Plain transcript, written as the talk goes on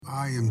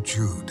am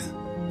Jude,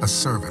 a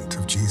servant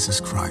of Jesus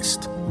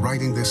Christ,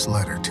 writing this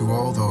letter to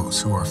all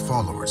those who are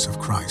followers of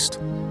Christ.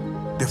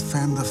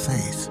 Defend the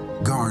faith,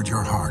 guard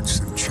your hearts,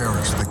 and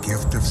cherish the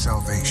gift of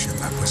salvation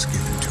that was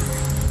given to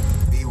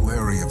you. Be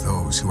wary of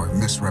those who are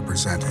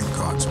misrepresenting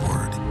God's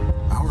word.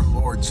 Our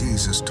Lord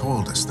Jesus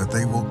told us that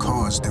they will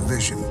cause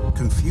division,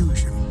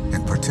 confusion,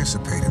 and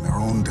participate in their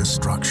own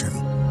destruction.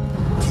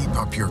 Keep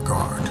up your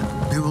guard.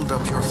 Build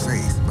up your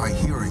faith by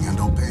hearing and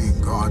obeying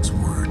God's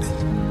word.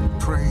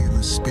 Pray in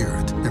the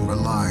Spirit and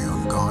rely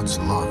on God's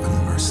love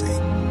and mercy.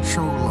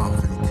 Show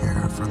love and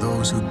care for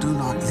those who do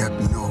not yet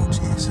know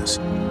Jesus.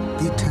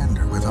 Be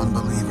tender with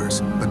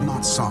unbelievers, but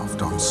not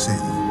soft on sin.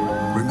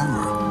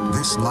 Remember,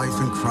 this life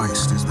in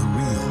Christ is the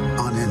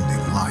real,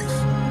 unending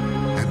life.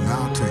 And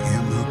now to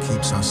Him who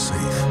keeps us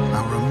safe,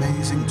 our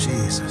amazing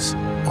Jesus,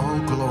 all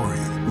glory,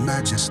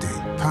 majesty,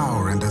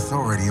 power, and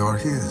authority are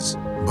His,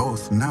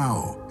 both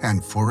now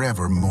and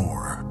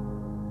forevermore.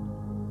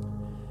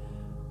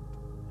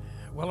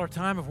 Well, our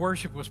time of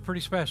worship was pretty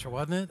special,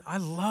 wasn't it? I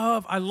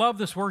love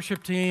this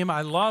worship team.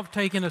 I love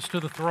taking us to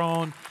the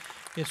throne.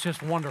 It's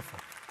just wonderful.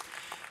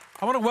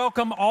 I want to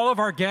welcome all of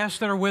our guests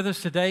that are with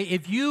us today.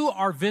 If you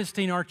are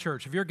visiting our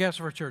church, if you're a guest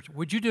of our church,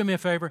 would you do me a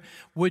favor?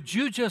 Would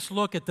you just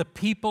look at the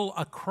people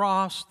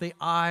across the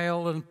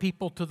aisle and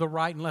people to the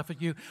right and left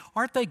of you?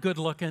 Aren't they good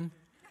looking?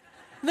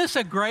 Isn't this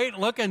a great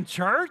looking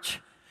church?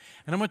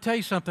 And I'm going to tell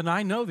you something.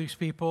 I know these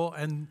people,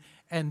 and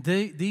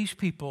these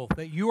people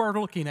that you are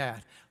looking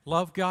at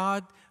love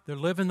God. They're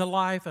living the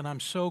life, and I'm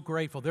so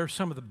grateful. They're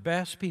some of the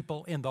best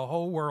people in the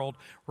whole world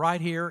right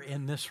here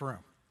in this room.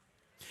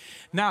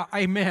 Now,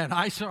 amen.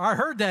 I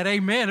heard that,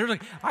 amen.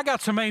 I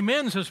got some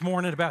amens this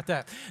morning about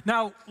that.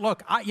 Now,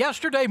 look,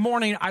 yesterday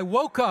morning I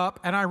woke up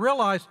and I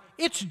realized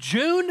it's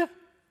June.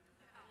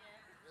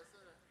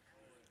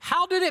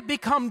 How did it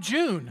become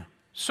June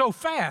so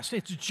fast?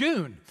 It's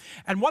June.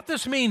 And what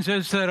this means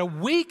is that a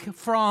week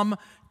from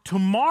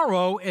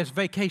tomorrow is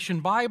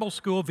Vacation Bible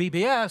School,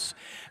 VBS,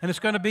 and it's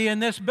going to be in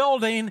this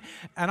building.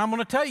 And I'm going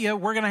to tell you,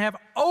 we're going to have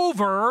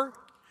over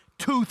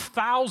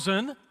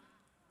 2,000.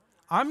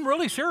 I'm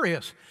really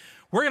serious.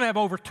 We're going to have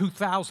over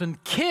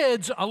 2,000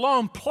 kids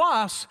alone,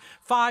 plus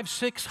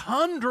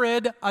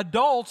 500-600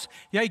 adults.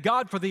 Yay,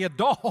 God, for the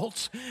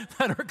adults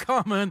that are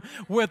coming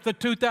with the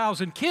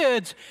 2,000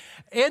 kids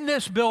in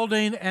this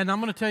building. And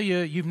I'm going to tell you,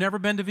 you've never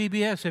been to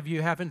VBS if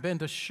you haven't been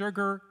to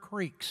Sugar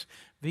Creeks.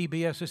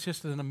 VBS is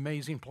just an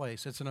amazing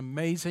place. It's an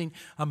amazing,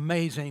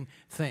 amazing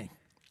thing.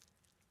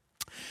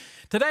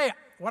 Today,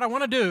 what I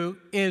want to do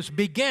is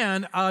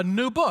begin a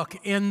new book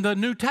in the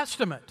New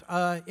Testament.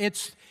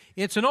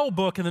 It's an old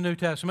book in the New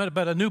Testament,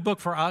 but a new book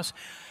for us.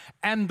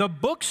 And the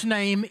book's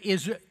name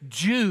is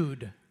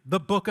Jude, the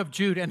book of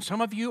Jude. And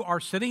some of you are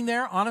sitting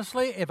there,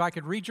 honestly, if I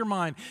could read your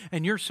mind,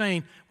 and you're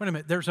saying, wait a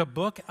minute, there's a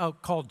book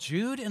called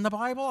Jude in the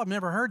Bible? I've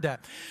never heard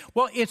that.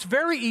 Well, it's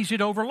very easy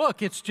to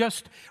overlook. It's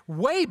just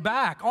way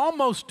back,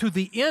 almost to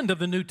the end of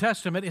the New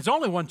Testament. It's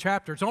only one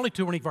chapter. It's only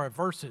 25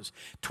 verses.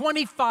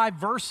 25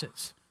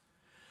 verses.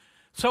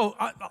 So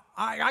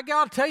I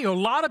got to tell you, a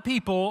lot of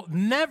people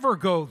never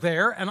go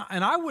there, and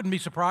I wouldn't be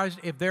surprised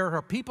if there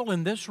are people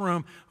in this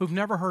room who've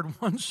never heard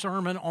one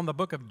sermon on the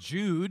book of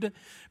Jude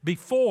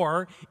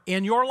before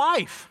in your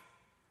life.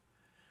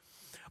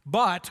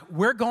 But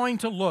we're going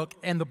to look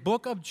in the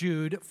book of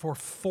Jude for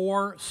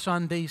 4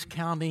 Sundays,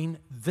 counting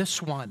this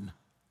one.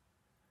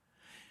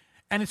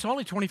 And it's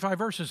only 25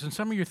 verses, and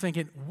some of you are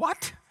thinking,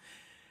 what?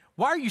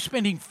 Why are you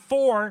spending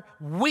 4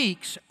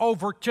 weeks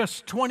over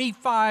just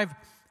 25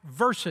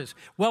 verses?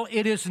 Well,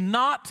 it is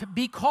not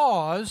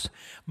because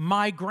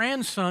my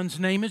grandson's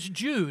name is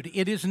Jude.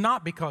 It is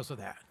not because of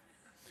that.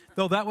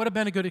 Though that would have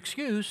been a good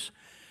excuse.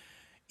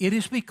 It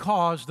is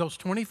because those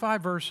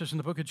 25 verses in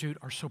the book of Jude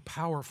are so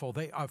powerful.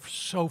 They are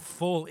so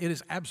full. It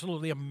is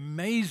absolutely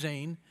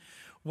amazing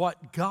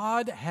what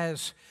God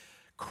has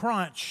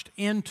crunched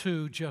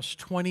into just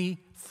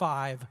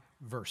 25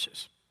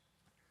 verses.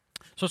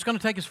 So it's going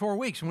to take us 4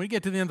 weeks. When we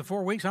get to the end of the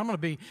 4 weeks, I'm going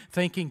to be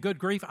thinking, good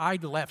grief, I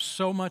left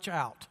so much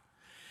out.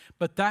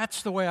 But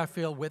that's the way I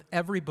feel with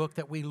every book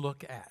that we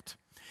look at.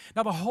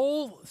 Now, the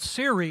whole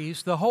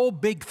series, the whole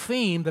big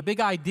theme, the big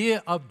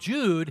idea of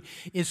Jude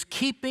is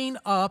keeping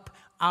up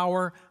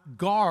our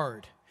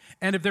guard.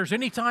 And if there's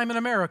any time in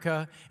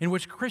America in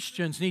which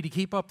Christians need to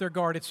keep up their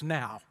guard, it's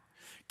now.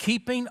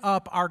 Keeping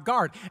up our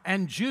guard.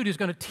 And Jude is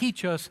going to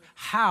teach us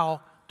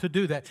how to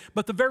do that.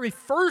 But the very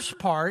first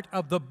part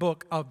of the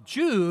book of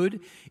Jude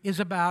is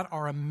about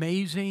our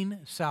amazing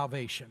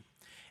salvation.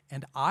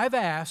 And I've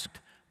asked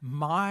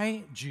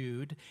my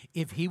Jude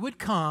if he would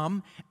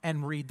come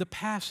and read the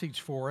passage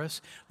for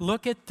us.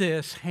 Look at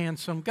this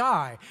handsome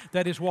guy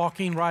that is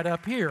walking right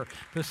up here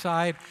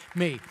beside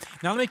me.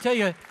 Now let me tell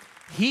you,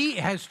 he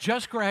has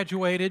just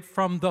graduated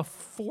from the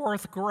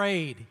 4th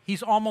grade.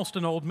 He's almost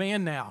an old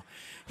man now.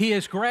 He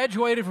has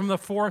graduated from the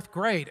 4th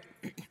grade.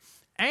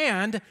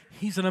 And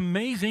he's an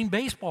amazing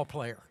baseball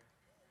player.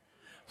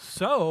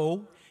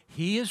 So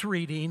he is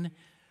reading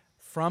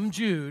from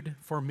Jude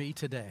for me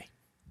today.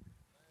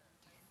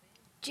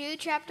 Jude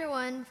chapter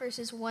 1,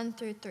 verses 1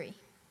 through 3.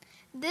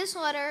 This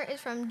letter is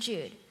from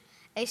Jude,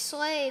 a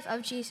slave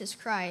of Jesus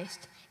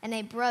Christ and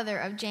a brother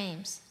of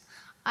James.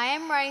 I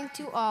am writing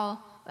to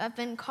all who have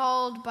been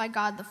called by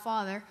God the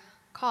Father,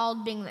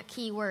 called being the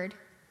key word,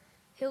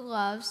 who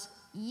loves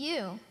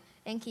you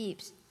and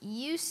keeps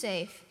you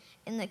safe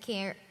in the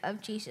care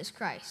of Jesus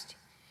Christ.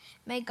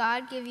 May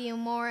God give you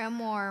more and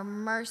more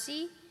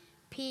mercy,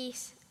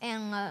 peace,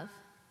 and love.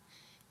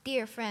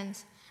 Dear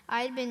friends,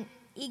 I had been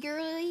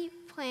eagerly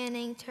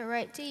planning to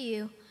write to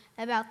you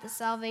about the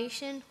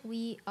salvation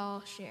we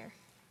all share.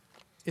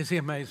 Is he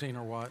amazing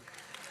or what?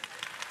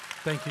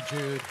 Thank you,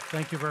 Jude.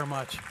 Thank you very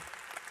much.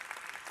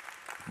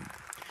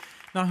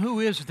 Now, who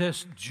is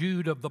this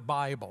Jude of the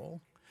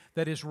Bible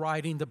that is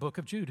writing the book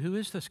of Jude? Who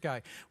is this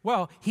guy?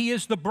 Well, he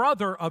is the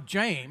brother of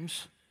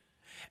James,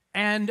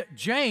 and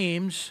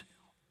James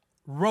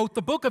wrote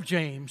the book of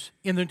James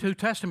in the New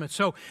Testament.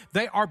 So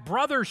they are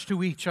brothers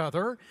to each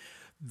other,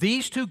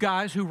 these two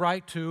guys who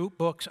write two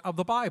books of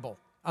the Bible,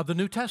 of the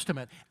New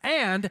Testament.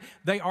 And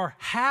they are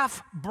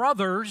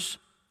half-brothers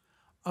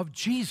of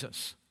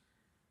Jesus.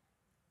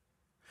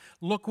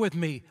 Look with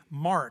me,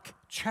 Mark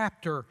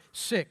chapter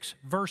 6,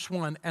 verse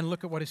 1, and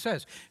look at what it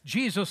says.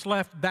 Jesus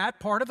left that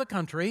part of the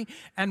country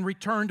and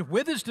returned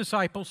with his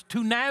disciples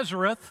to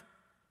Nazareth,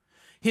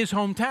 his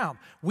hometown.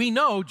 We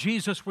know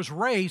Jesus was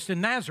raised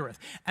in Nazareth,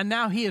 and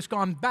now he has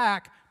gone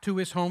back to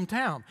his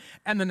hometown.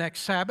 And the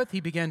next Sabbath, he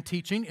began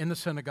teaching in the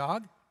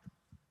synagogue.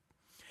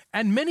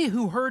 And many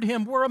who heard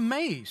him were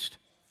amazed,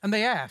 and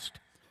they asked,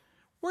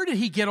 where did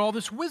he get all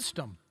this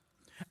wisdom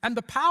and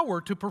the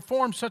power to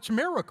perform such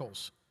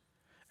miracles?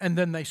 And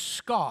then they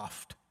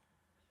scoffed.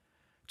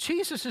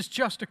 Jesus is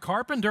just a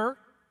carpenter,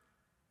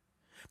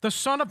 the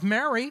son of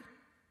Mary,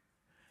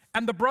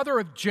 and the brother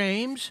of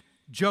James,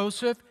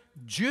 Joseph,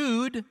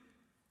 Jude,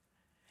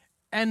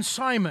 and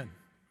Simon.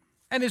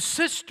 And his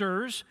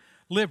sisters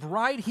live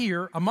right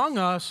here among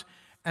us,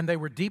 and they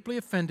were deeply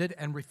offended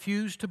and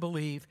refused to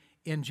believe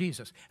in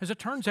Jesus. As it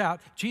turns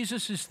out,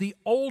 Jesus is the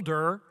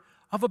older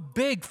of a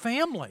big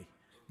family,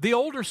 the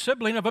older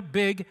sibling of a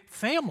big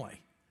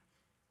family.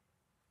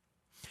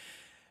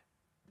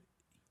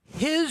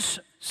 His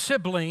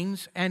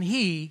siblings and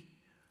he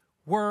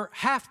were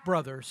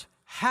half-brothers,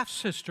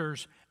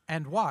 half-sisters,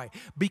 and why?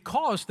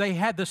 Because they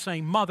had the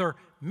same mother,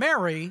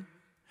 Mary,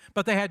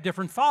 but they had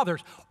different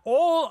fathers.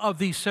 All of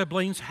these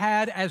siblings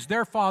had as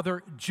their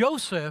father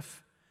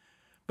Joseph,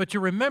 but you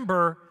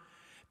remember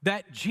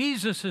that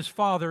Jesus'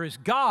 father is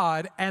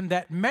God, and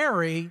that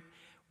Mary,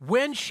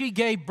 when she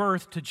gave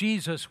birth to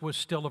Jesus, was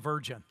still a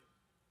virgin.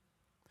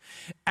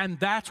 And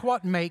that's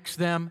what makes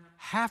them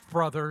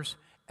half-brothers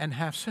and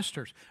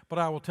half-sisters. But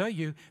I will tell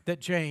you that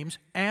James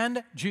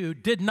and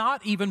Jude did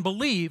not even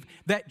believe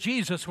that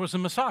Jesus was the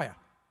Messiah.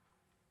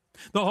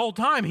 The whole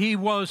time he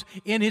was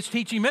in his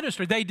teaching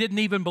ministry, they didn't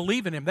even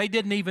believe in him. They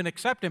didn't even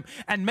accept him.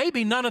 And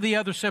maybe none of the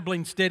other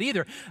siblings did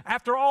either.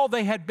 After all,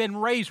 they had been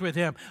raised with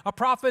him. A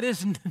prophet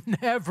is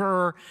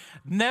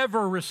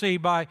never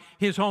received by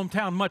his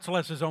hometown, much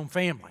less his own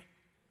family.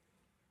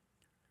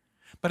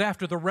 But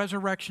after the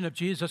resurrection of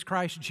Jesus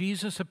Christ,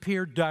 Jesus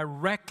appeared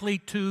directly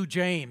to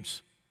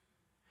James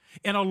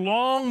in a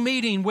long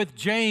meeting with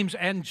James,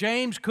 and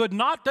James could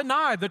not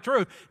deny the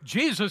truth.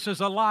 Jesus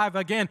is alive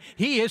again.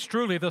 He is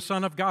truly the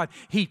Son of God.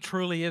 He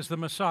truly is the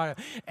Messiah.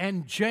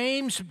 And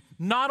James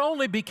not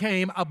only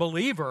became a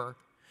believer,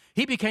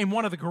 he became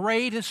one of the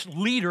greatest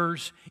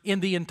leaders in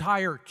the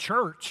entire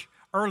church,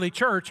 early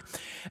church,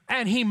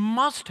 and he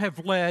must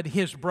have led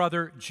his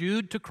brother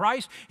Jude to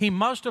Christ. He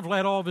must have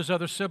led all of his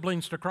other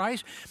siblings to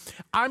Christ.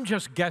 I'm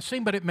just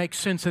guessing, but it makes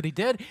sense that he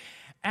did.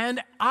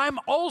 And I'm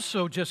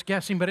also just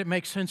guessing, but it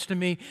makes sense to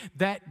me,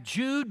 that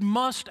Jude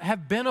must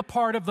have been a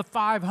part of the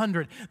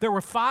 500. There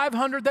were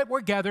 500 that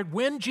were gathered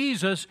when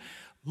Jesus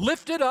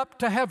lifted up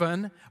to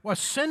heaven,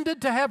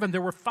 ascended to heaven.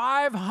 There were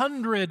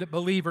 500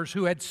 believers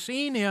who had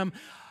seen him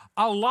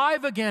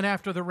alive again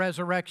after the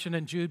resurrection,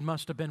 and Jude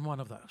must have been one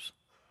of those.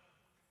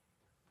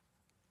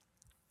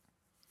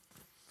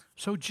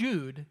 So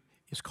Jude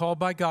is called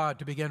by God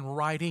to begin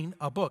writing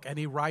a book, and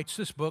he writes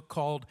this book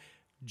called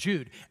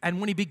Jude. And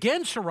when he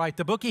begins to write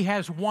the book, he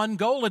has one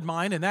goal in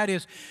mind, and that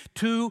is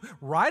to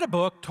write a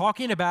book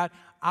talking about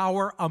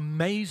our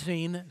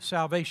amazing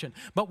salvation.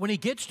 But when he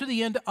gets to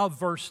the end of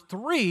verse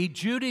 3,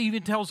 Jude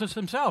even tells us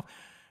himself,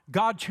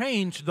 God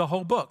changed the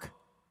whole book.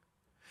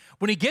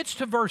 When he gets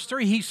to verse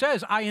 3, he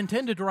says, I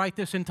intended to write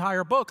this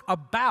entire book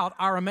about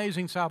our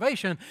amazing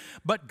salvation,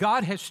 but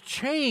God has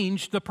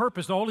changed the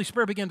purpose. The Holy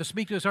Spirit began to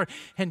speak to his heart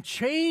and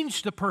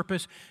changed the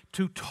purpose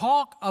to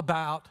talk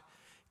about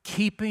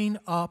keeping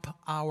up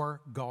our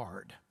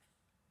guard.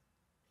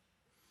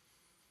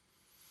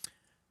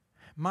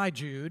 My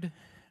Jude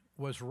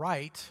was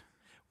right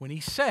when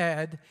he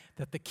said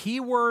that the key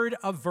word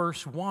of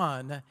verse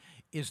 1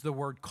 is the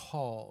word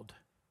called.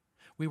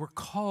 We were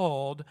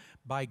called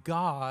by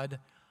God,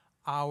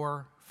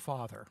 our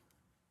Father.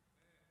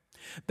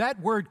 That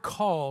word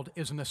called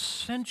is an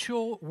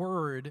essential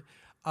word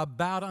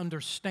about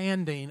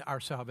understanding our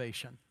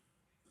salvation.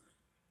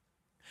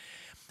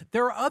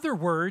 There are other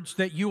words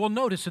that you will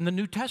notice in the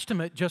New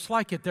Testament just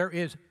like it. There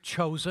is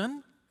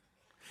chosen,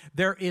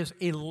 there is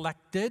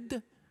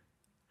elected,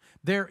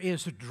 there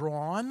is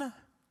drawn.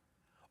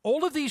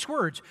 All of these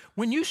words,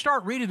 when you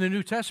start reading the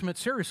New Testament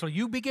seriously,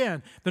 you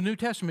begin the New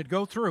Testament,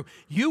 go through,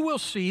 you will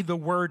see the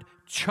word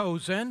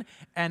chosen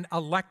and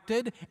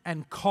elected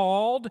and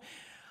called.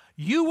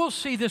 You will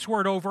see this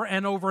word over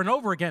and over and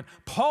over again.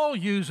 Paul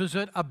uses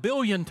it 1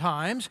 billion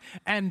times,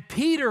 and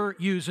Peter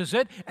uses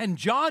it, and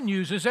John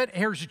uses it.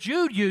 Here's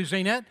Jude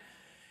using it,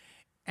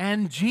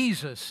 and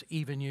Jesus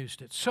even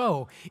used it.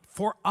 So,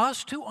 for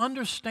us to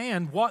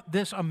understand what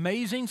this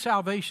amazing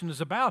salvation is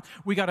about,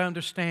 we got to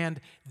understand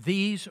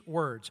these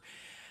words.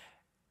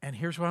 And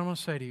here's what I'm going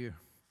to say to you.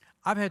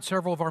 I've had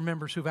several of our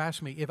members who've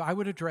asked me if I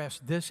would address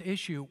this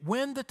issue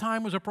when the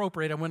time was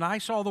appropriate. And when I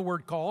saw the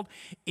word called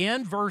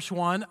in verse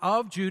 1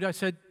 of Jude, I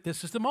said,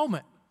 this is the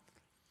moment.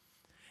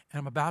 And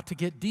I'm about to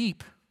get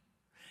deep.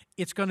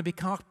 It's going to be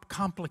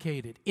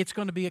complicated. It's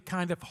going to be a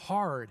kind of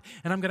hard.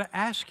 And I'm going to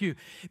ask you,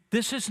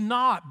 this is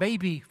not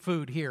baby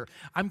food here.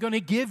 I'm going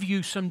to give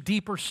you some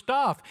deeper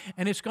stuff,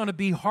 and it's going to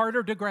be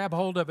harder to grab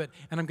hold of it.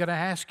 And I'm going to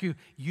ask you,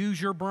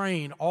 use your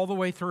brain all the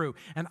way through.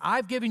 And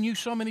I've given you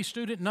so many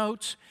student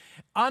notes.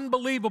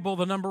 Unbelievable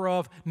the number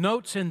of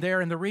notes in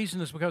there, and the reason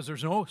is because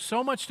there's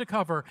so much to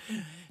cover.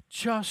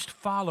 Just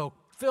follow.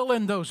 Fill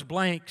in those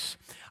blanks.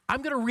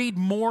 I'm going to read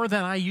more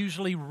than I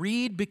usually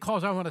read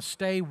because I want to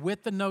stay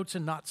with the notes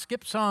and not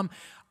skip some.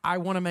 I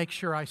want to make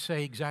sure I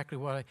say exactly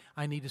what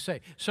I need to say.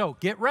 So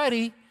get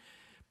ready.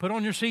 Put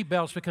on your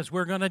seatbelts because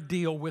we're going to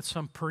deal with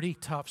some pretty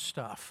tough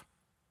stuff.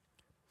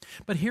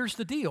 But here's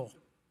the deal.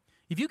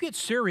 If you get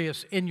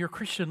serious in your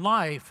Christian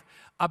life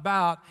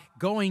about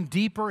going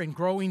deeper and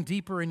growing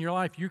deeper in your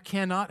life, you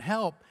cannot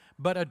help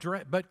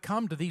but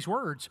come to these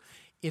words.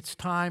 It's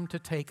time to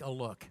take a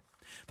look.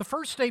 The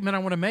first statement I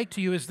want to make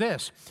to you is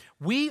this.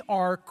 We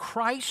are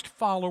Christ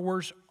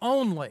followers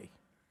only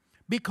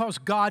because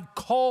God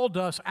called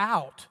us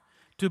out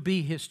to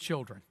be His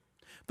children.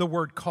 The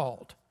word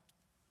called.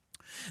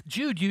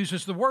 Jude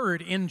uses the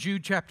word in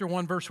Jude chapter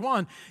 1, verse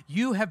 1.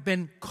 You have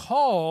been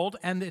called,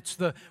 and it's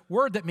the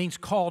word that means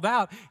called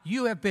out.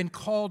 You have been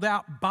called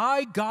out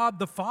by God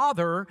the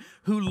Father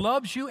who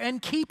loves you and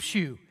keeps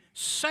you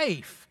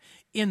safe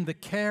in the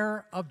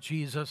care of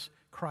Jesus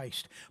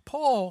Christ.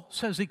 Paul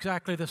says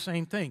exactly the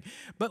same thing,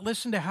 but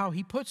listen to how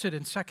he puts it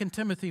in 2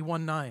 Timothy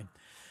 1:9.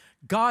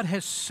 God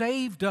has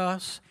saved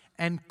us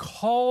and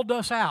called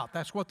us out.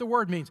 That's what the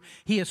word means.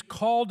 He has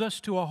called us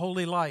to a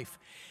holy life,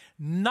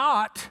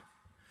 not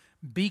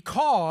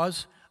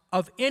because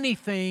of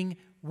anything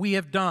we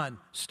have done.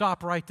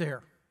 Stop right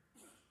there.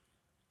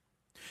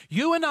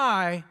 You and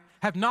I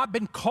have not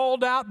been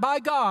called out by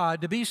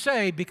God to be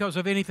saved because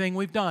of anything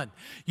we've done.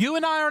 You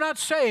and I are not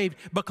saved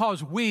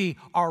because we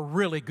are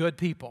really good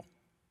people.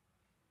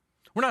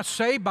 We're not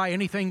saved by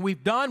anything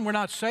we've done. We're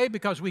not saved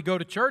because we go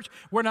to church.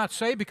 We're not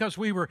saved because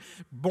we were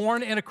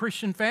born in a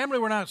Christian family.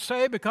 We're not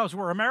saved because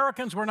we're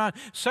Americans. We're not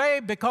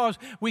saved because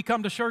we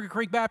come to Sugar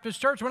Creek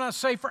Baptist Church. We're not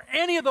saved for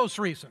any of those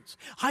reasons.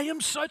 I am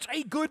such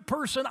a good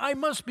person, I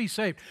must be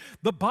saved.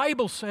 The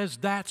Bible says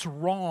that's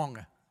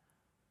wrong.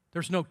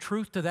 There's no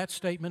truth to that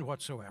statement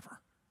whatsoever.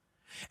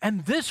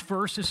 And this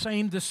verse is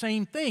saying the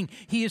same thing.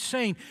 He is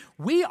saying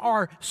we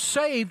are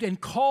saved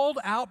and called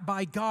out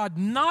by God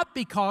not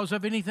because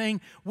of anything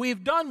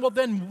we've done. Well,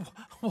 then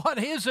what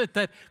is it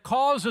that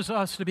causes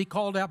us to be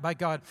called out by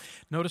God?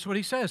 Notice what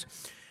he says.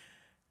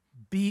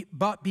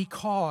 But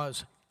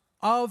because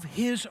of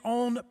His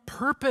own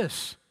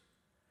purpose,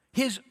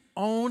 His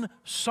own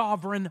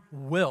sovereign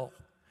will,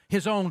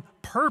 His own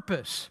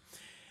purpose,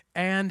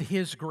 and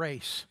His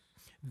grace.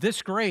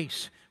 This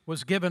grace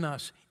was given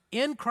us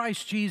in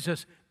Christ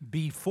Jesus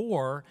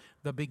before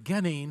the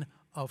beginning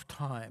of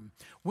time.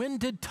 When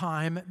did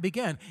time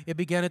begin? It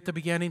began at the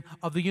beginning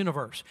of the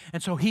universe.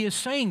 And so he is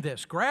saying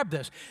this, grab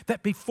this,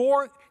 that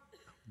before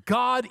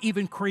God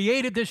even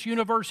created this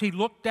universe, He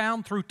looked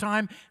down through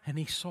time and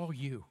He saw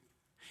you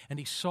and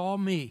He saw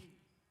me.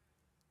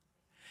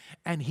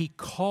 And He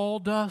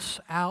called us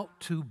out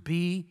to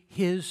be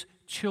His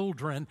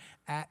children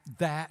at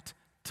that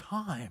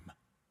time.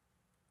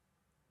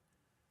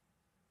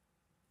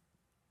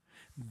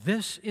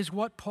 This is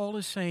what Paul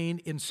is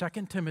saying in 2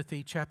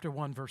 Timothy chapter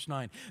 1, verse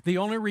 9. The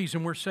only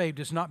reason we're saved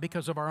is not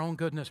because of our own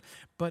goodness,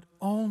 but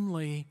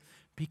only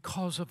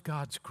because of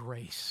God's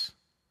grace.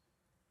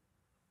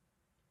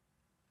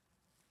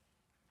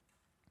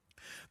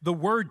 The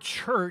word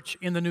church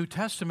in the New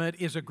Testament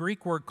is a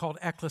Greek word called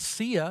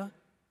ekklesia,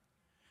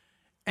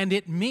 and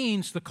it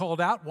means the called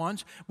out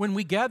ones. When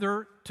we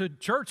gather to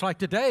church like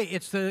today,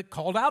 it's the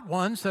called out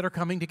ones that are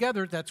coming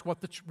together. That's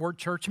what the word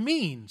church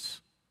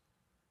means.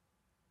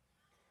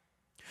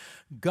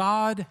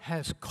 God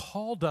has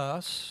called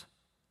us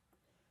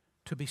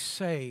to be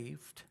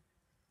saved,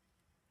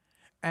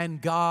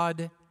 and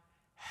God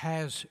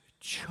has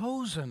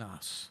chosen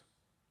us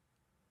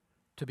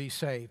to be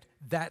saved.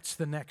 That's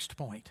the next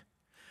point.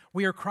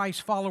 We are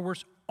Christ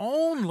followers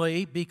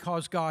only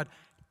because God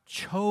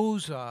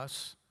chose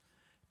us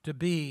to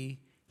be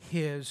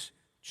His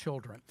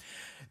children.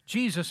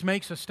 Jesus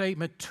makes a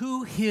statement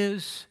to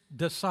his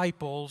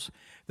disciples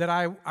that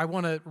I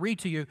want to read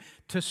to you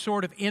to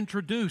sort of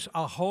introduce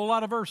a whole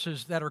lot of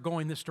verses that are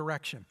going this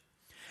direction.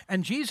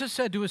 And Jesus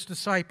said to his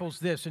disciples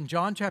this in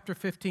John chapter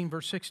 15,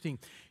 verse 16,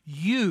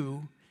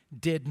 "You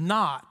did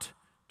not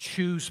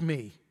choose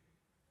me,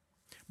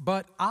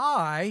 but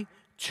I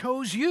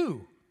chose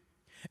you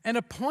and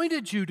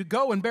appointed you to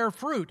go and bear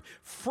fruit,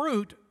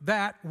 fruit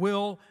that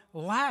will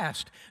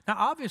last." Now,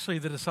 obviously,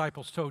 the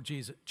disciples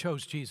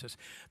chose Jesus.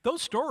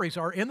 Those stories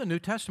are in the New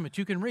Testament.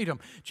 You can read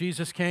them.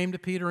 Jesus came to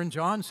Peter and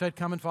John and said,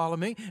 "Come and follow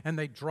me." And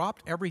they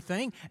dropped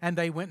everything and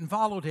they went and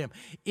followed him.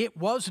 It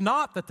was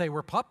not that they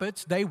were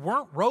puppets. They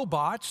weren't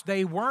robots.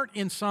 They weren't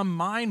in some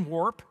mind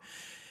warp.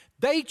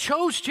 They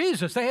chose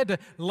Jesus. They had to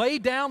lay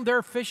down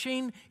their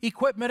fishing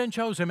equipment and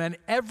chose him. And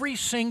every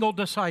single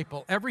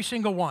disciple, every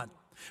single one,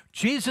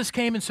 Jesus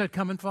came and said,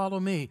 "Come and follow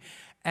me."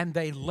 And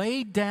they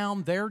laid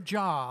down their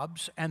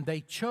jobs and they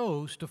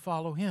chose to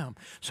follow him.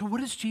 So what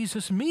does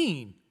Jesus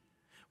mean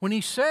when he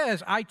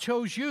says, "I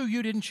chose you,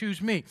 you didn't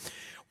choose me"?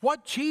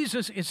 What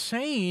Jesus is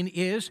saying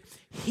is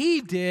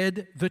he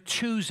did the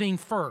choosing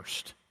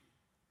first.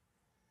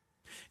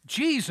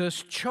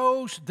 Jesus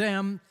chose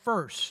them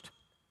first.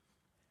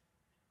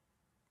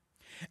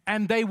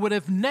 And they would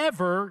have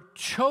never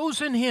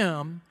chosen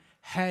him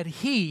had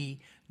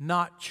he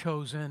not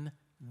chosen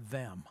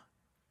them.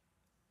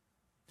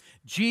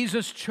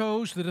 Jesus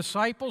chose the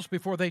disciples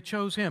before they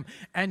chose him,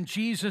 and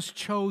Jesus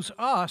chose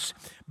us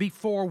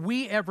before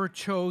we ever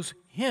chose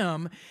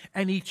him,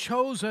 and he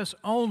chose us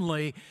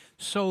only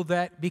so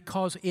that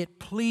because it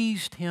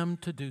pleased him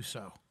to do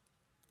so.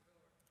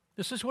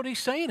 This is what he's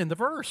saying in the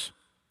verse.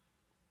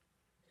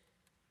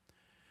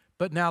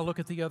 But now look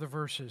at the other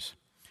verses.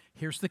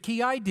 Here's the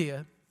key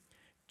idea.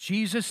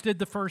 Jesus did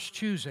the first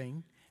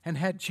choosing, and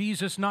had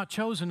Jesus not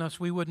chosen us,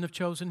 we wouldn't have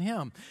chosen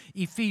him.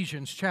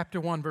 Ephesians chapter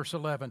 1, verse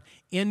 11.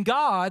 "In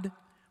God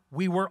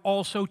we were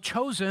also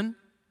chosen,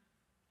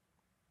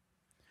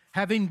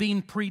 having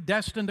been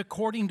predestined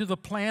according to the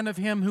plan of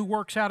him who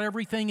works out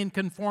everything in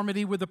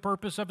conformity with the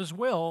purpose of his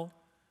will."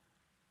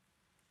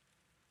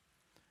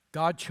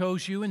 God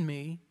chose you and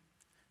me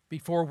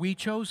before we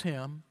chose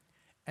him,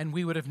 and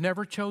we would have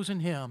never chosen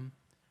him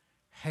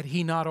had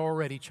he not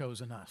already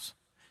chosen us.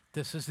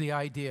 This is the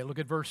idea. Look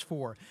at verse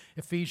 4.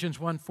 Ephesians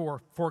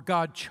 1:4. "For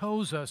God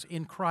chose us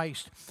in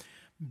Christ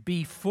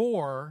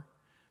before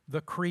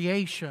the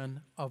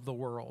creation of the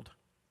world."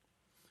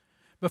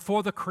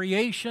 Before the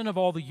creation of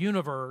all the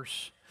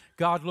universe,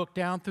 God looked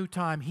down through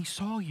time. He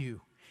saw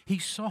you. He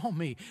saw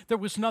me. There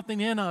was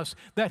nothing in us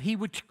that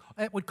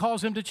would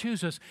cause him to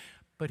choose us,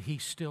 but he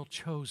still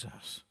chose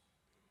us.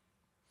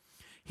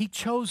 He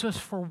chose us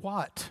for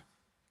what?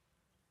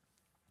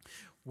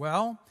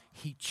 Well,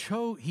 He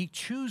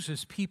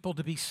chooses people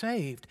to be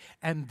saved.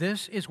 And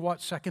this is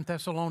what 2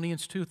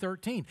 Thessalonians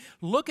 2:13.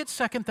 Look at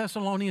 2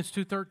 Thessalonians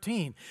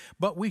 2:13.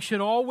 "But we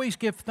should always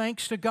give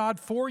thanks to God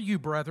for you,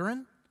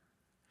 brethren,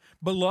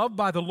 beloved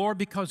by the Lord,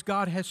 because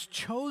God has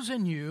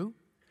chosen you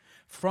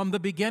from the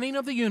beginning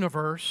of the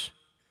universe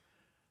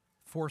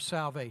for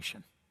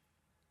salvation."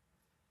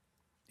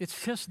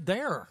 It's just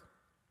there.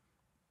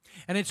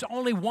 And it's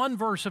only one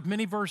verse of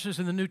many verses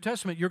in the New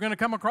Testament. You're going to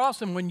come across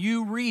them when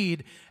you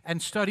read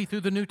and study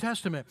through the New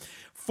Testament.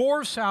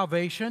 "For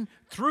salvation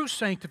through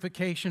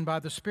sanctification by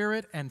the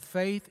Spirit and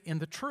faith in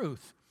the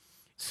truth."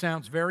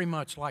 Sounds very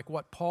much like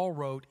what Paul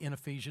wrote in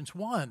Ephesians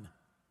 1.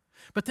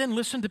 But then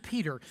listen to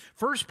Peter.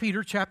 1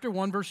 Peter chapter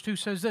 1, verse 2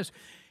 says this,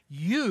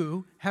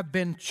 "You have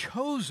been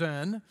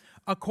chosen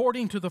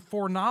according to the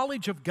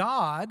foreknowledge of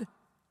God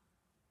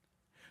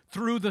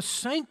through the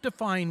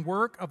sanctifying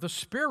work of the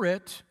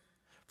Spirit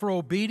for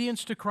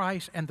obedience to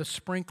Christ and the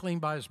sprinkling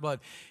by his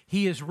blood."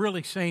 He is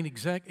really saying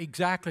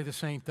exactly the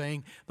same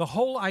thing. The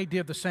whole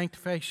idea of the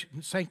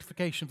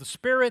sanctification of the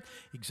Spirit,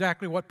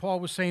 exactly what Paul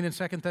was saying in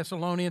 2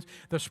 Thessalonians,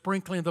 the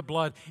sprinkling of the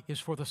blood is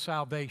for the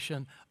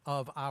salvation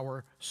of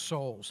our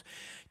souls.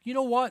 You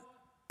know what?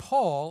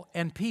 Paul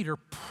and Peter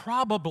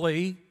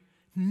probably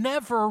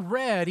never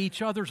read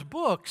each other's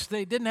books.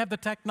 They didn't have the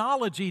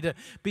technology to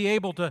be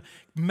able to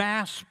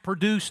mass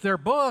produce their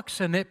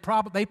books, and they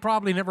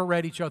probably never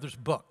read each other's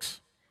books.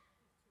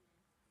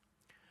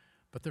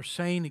 But they're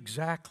saying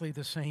exactly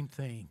the same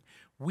thing.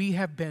 We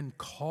have been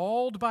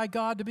called by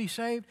God to be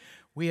saved.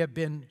 We have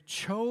been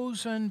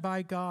chosen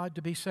by God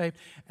to be saved.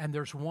 And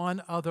there's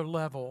one other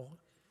level.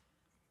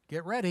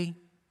 Get ready.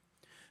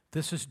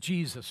 This is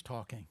Jesus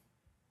talking.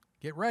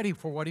 Get ready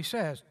for what he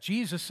says.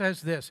 Jesus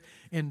says this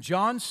in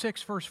John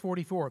 6, verse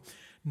 44.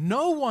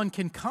 "No one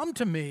can come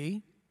to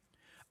me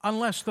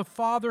unless the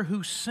Father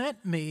who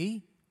sent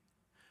me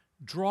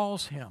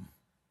draws him.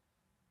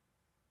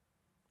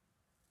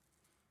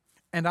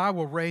 And I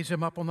will raise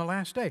him up on the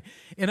last day."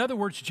 In other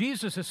words,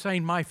 Jesus is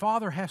saying, my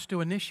Father has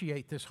to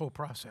initiate this whole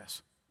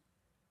process.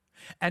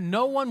 And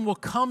no one will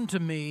come to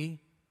me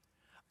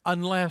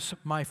unless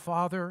my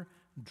Father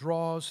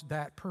draws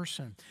that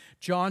person.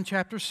 John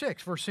chapter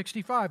 6, verse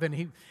 65,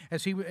 and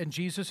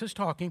Jesus is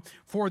talking,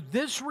 "For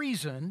this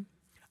reason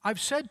I've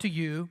said to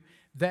you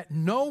that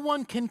no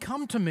one can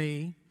come to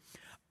me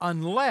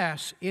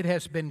unless it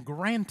has been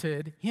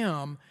granted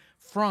him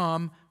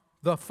from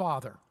the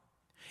Father.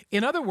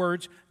 In other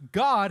words,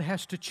 God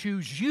has to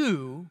choose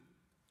you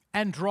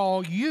and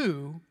draw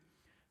you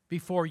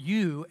before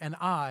you and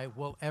I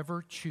will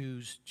ever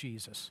choose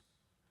Jesus.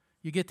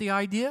 You get the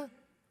idea?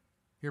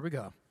 Here we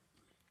go.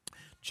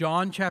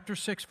 John chapter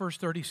 6, verse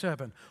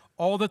 37.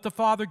 All that the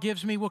Father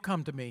gives me will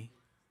come to me,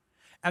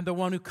 and the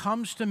one who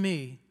comes to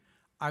me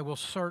I will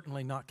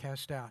certainly not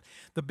cast out.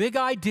 The big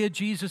idea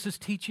Jesus is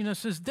teaching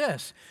us is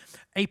this.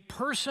 A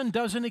person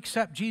doesn't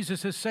accept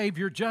Jesus as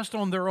Savior just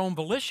on their own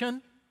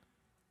volition.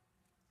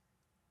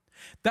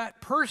 That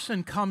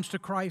person comes to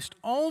Christ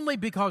only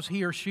because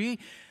he or she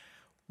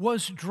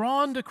was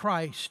drawn to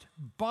Christ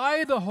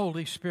by the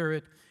Holy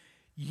Spirit.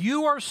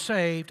 You are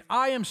saved,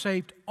 I am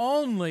saved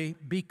only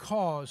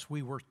because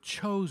we were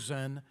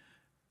chosen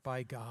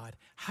by God.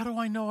 How do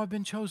I know I've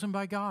been chosen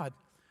by God?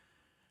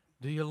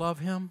 Do you love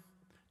Him?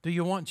 Do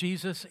you want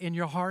Jesus in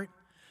your heart?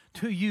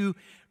 Do you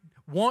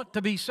want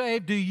to be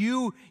saved?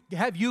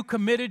 Have you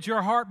committed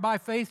your heart by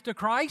faith to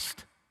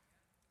Christ?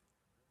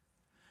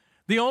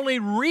 The only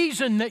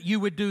reason that you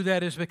would do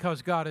that is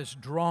because God has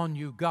drawn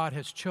you, God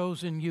has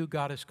chosen you,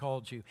 God has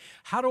called you.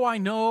 How do I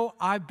know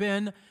I've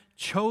been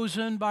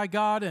chosen by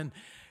God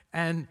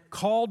and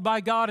called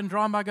by God and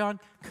drawn by God?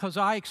 Because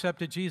I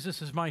accepted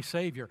Jesus as my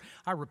Savior.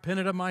 I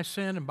repented of my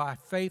sin, and by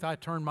faith I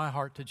turned my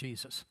heart to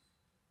Jesus.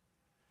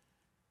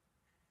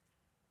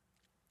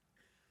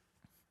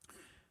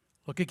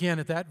 Look again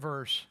at that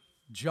verse,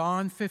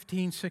 John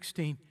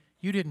 15:16.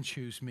 You didn't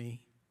choose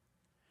me,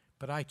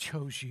 but I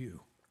chose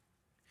you.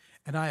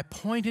 And I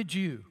appointed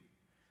you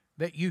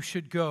that you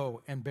should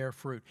go and bear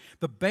fruit.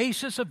 The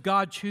basis of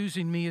God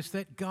choosing me is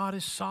that God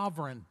is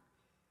sovereign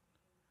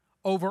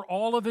over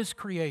all of His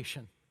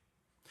creation.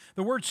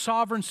 The word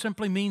sovereign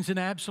simply means in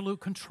absolute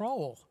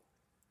control.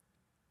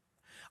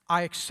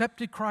 I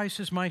accepted Christ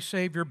as my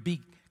Savior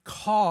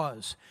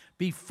because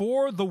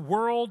before the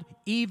world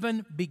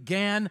even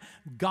began,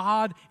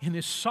 God in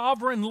His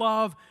sovereign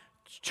love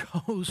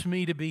chose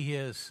me to be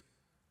His.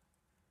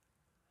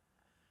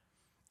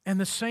 And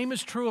the same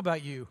is true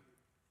about you.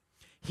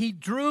 He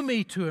drew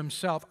me to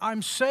Himself.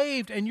 I'm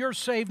saved and you're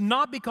saved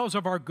not because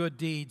of our good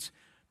deeds,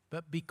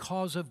 but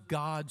because of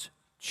God's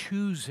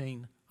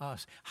choosing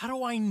us. How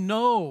do I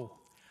know?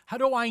 How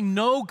do I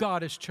know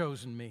God has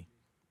chosen me?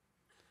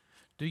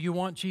 Do you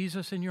want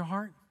Jesus in your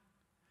heart?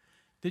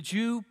 Did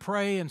you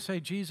pray and say,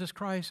 Jesus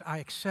Christ, I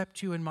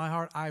accept you in my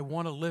heart. I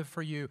want to live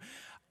for you.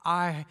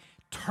 I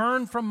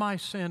turn from my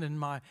sin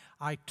and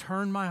I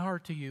turn my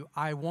heart to you.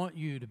 I want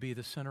you to be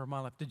the center of my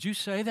life. Did you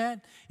say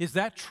that? Is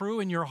that true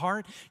in your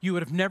heart? You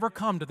would have never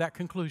come to that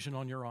conclusion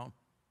on your own.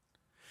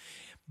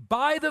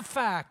 By the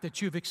fact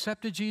that you've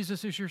accepted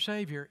Jesus as your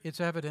Savior,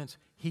 it's evidence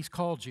He's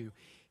called you.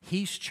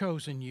 He's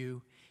chosen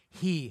you.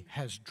 He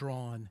has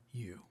drawn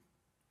you.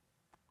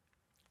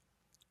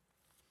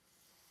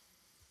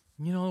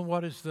 You know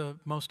what is the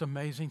most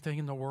amazing thing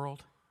in the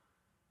world?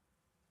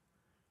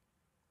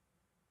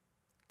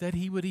 That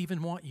He would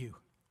even want you.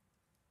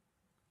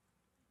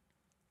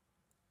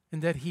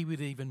 And that He would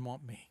even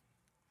want me.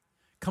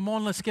 Come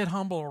on, let's get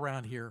humble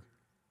around here.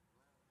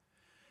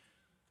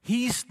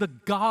 He's the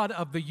God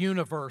of the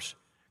universe.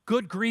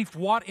 Good grief,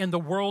 what in the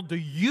world do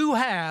you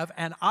have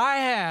and I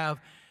have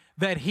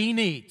that He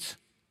needs?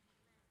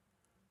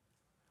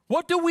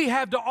 What do we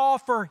have to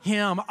offer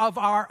Him of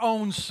our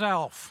own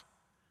self?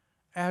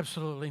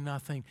 Absolutely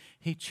nothing.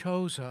 He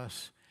chose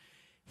us.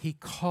 He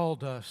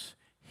called us.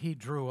 He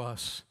drew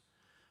us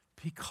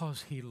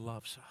because He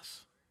loves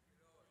us.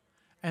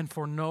 And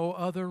for no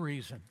other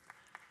reason,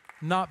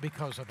 not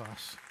because of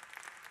us.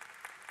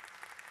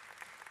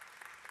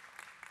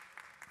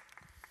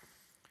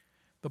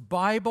 The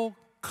Bible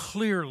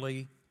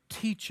clearly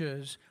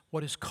teaches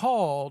what is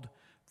called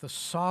the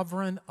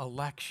sovereign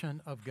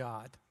election of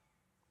God.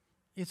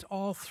 It's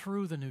all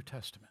through the New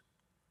Testament.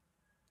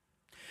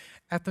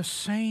 At the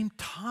same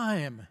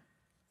time,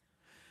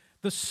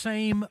 the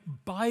same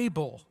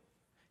Bible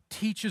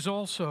teaches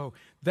also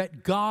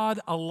that God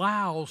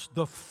allows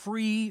the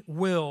free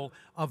will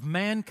of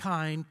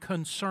mankind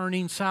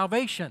concerning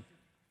salvation.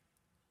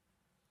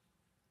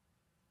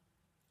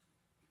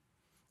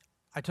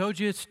 I told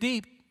you it's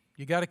deep.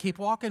 You got to keep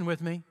walking with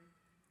me.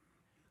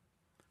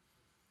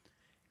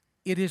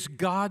 It is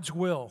God's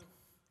will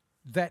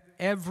that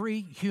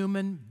every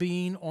human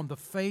being on the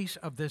face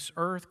of this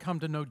earth come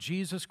to know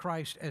Jesus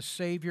Christ as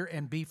Savior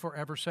and be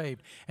forever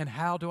saved. And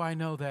how do I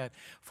know that?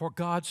 For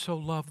God so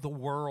loved the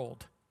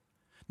world.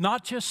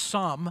 Not just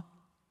some.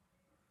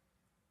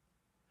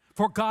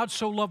 For God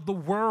so loved the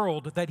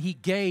world that He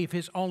gave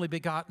His only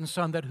begotten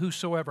Son, that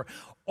whosoever.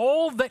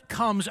 All that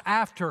comes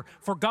after,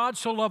 for God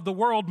so loved the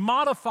world,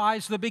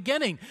 modifies the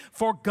beginning.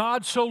 For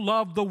God so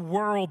loved the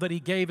world that He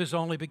gave His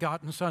only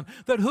begotten Son,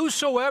 that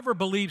whosoever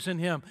believes in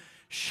Him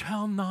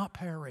shall not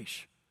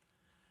perish,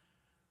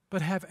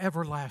 but have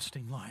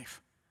everlasting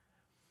life.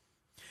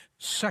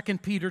 2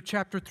 Peter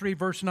chapter 3,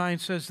 verse 9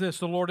 says this,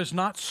 the Lord is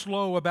not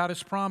slow about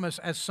His promise,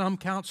 as some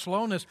count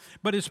slowness,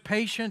 but is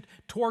patient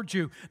towards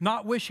you,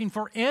 not wishing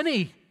for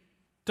any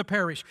to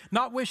perish,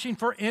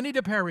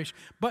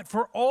 but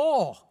for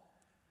all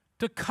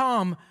to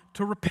come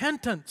to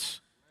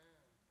repentance.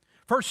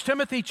 1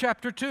 Timothy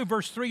chapter 2,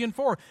 verse 3 and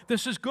 4,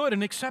 this is good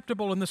and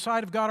acceptable in the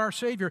sight of God our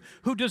Savior,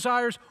 who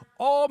desires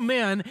all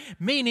men,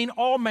 meaning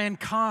all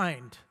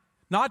mankind,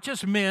 not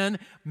just men,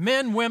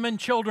 women,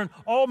 children,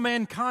 all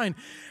mankind,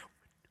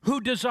 who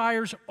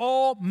desires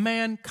all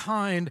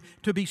mankind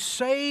to be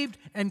saved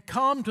and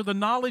come to the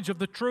knowledge of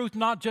the truth,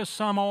 not just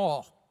some,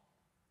 all.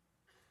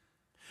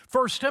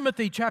 1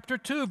 Timothy chapter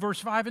 2, verse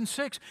 5 and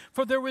 6,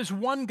 for there is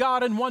one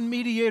God and one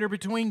mediator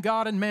between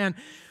God and man,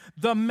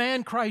 the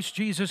man Christ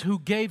Jesus, who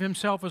gave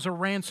Himself as a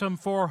ransom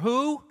for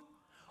who?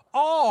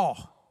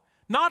 All.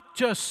 Not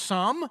just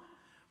some,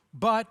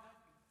 but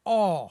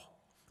all.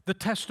 The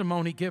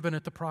testimony given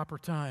at the proper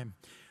time.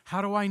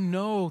 How do I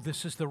know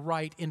this is the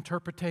right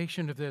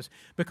interpretation of this?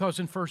 Because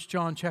in 1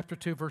 John chapter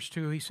 2, verse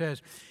 2, he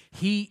says,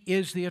 He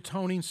is the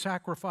atoning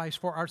sacrifice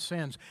for our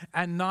sins,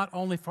 and not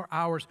only for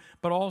ours,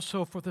 but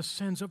also for the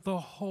sins of the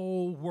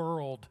whole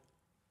world.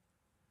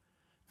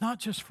 Not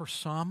just for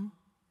some.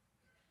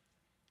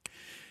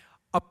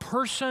 A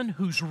person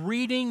who's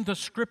reading the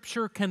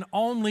Scripture can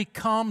only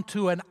come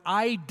to an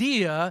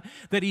idea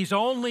that he's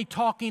only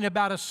talking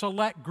about a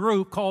select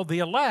group called the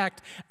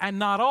elect and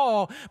not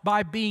all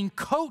by being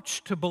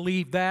coached to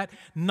believe that,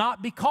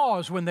 not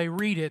because when they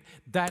read it,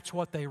 that's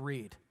what they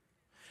read.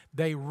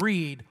 They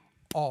read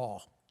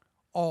all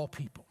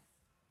people.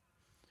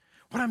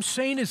 What I'm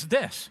saying is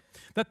this,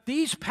 that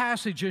these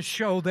passages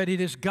show that it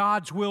is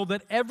God's will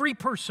that every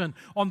person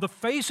on the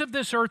face of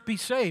this earth be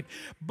saved.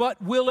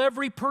 But will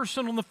every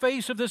person on the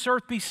face of this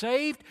earth be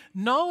saved?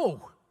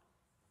 No.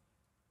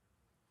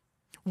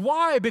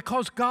 Why?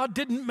 Because God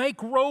didn't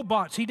make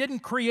robots. He didn't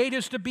create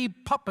us to be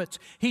puppets.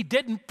 He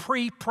didn't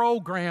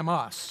pre-program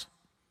us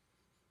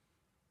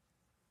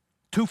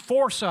to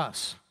force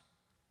us.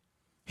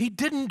 He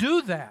didn't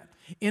do that.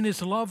 In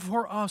His love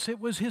for us, it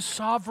was His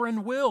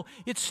sovereign will.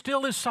 It's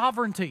still His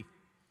sovereignty.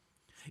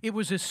 It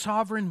was His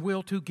sovereign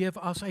will to give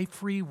us a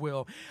free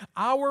will.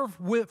 Our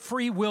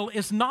free will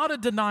is not a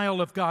denial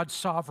of God's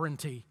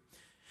sovereignty.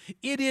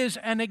 It is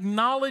an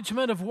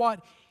acknowledgement of what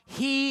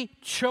He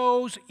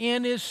chose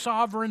in His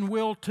sovereign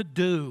will to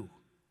do,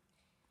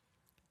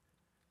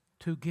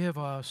 to give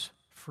us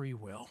free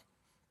will.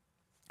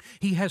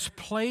 He has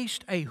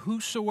placed a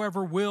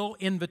whosoever will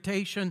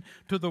invitation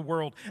to the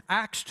world.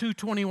 Acts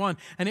 2:21,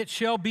 and it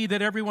shall be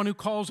that everyone who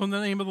calls on the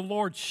name of the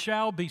Lord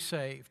shall be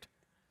saved.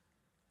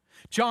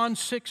 John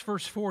 6,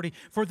 verse 40,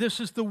 for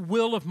this is the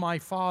will of my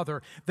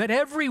Father, that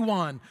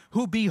everyone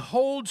who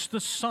beholds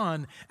the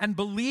Son and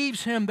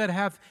believes Him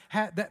that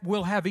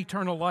will have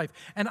eternal life,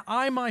 and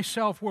I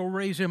myself will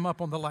raise him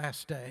up on the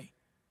last day.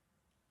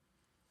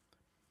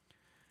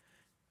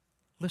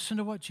 Listen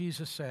to what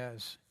Jesus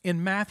says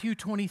in Matthew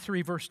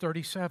 23, verse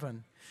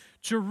 37.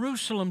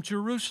 Jerusalem,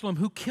 Jerusalem,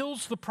 who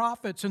kills the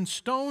prophets and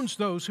stones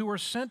those who are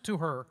sent to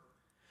her.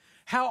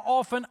 How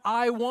often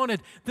I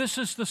wanted, this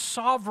is the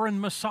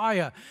sovereign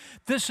Messiah.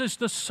 This is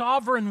the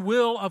sovereign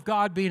will of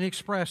God being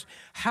expressed.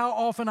 How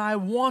often I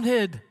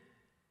wanted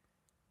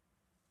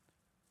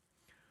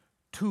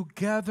to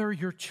gather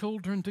your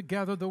children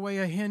together the way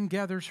a hen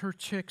gathers her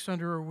chicks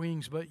under her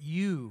wings, but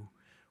you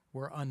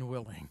were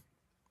unwilling.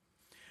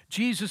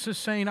 Jesus is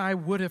saying, I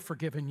would have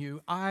forgiven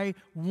you. I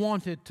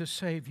wanted to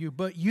save you,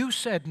 but you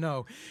said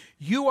no.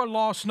 You are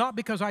lost not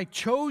because I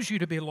chose you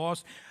to be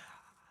lost.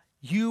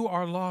 You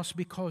are lost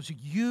because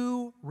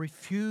you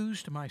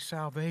refused my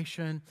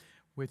salvation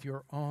with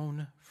your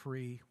own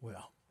free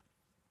will.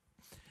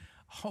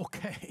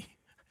 Okay.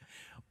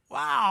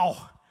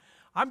 Wow.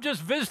 I'm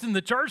just visiting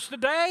the church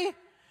today,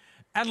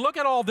 and look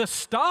at all this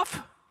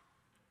stuff.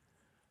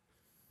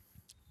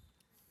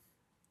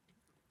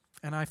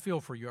 And I feel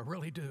for you, I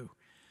really do.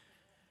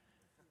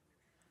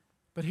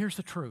 But here's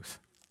the truth.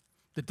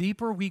 The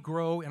deeper we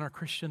grow in our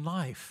Christian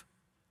life,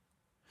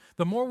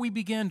 the more we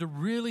begin to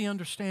really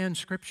understand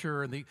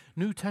Scripture and the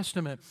New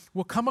Testament,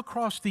 we'll come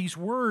across these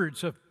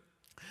words of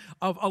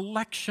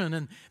election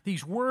and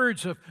these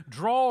words of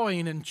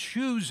drawing and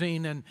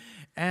choosing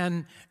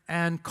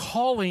and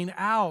calling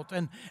out.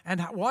 And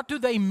what do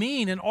they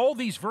mean? And all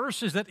these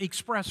verses that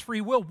express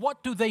free will,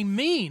 what do they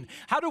mean?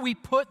 How do we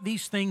put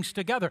these things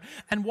together?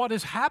 And what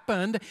has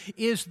happened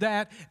is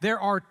that there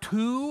are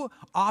two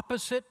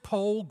opposite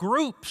pole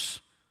groups.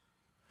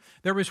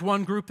 There is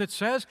one group that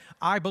says,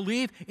 I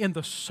believe in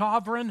the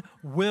sovereign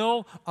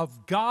will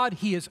of God.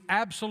 He is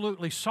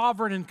absolutely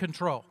sovereign in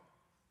control.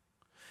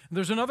 And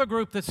there's another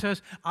group that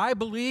says, I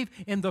believe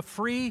in the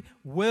free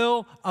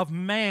will of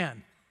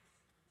man.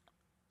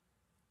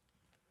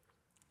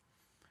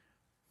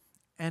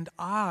 And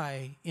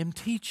I am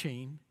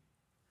teaching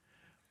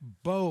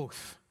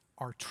both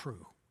are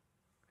true.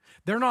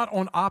 They're not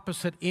on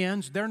opposite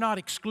ends. They're not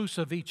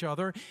exclusive of each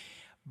other.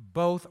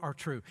 Both are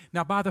true.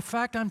 Now, by the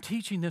fact I'm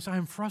teaching this,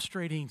 I'm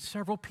frustrating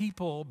several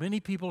people, many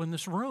people in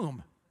this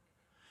room.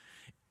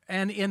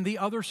 And in the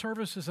other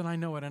services, and I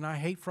know it, and I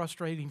hate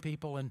frustrating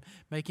people and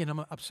making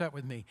them upset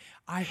with me.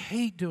 I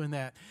hate doing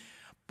that.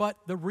 But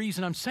the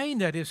reason I'm saying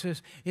that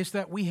is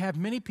that we have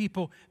many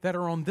people that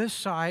are on this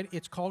side,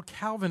 it's called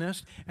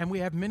Calvinist, and we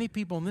have many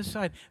people on this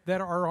side that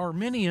are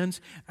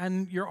Arminians,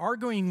 and you're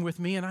arguing with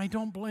me, and I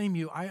don't blame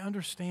you. I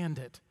understand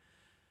it.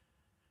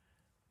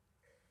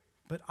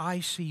 But I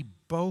see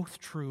both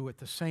true at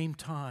the same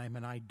time,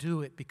 and I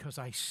do it because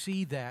I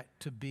see that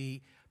to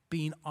be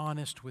being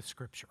honest with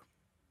Scripture.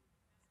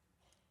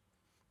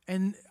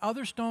 And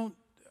others don't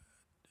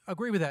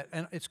agree with that,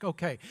 and it's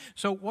okay.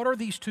 So what are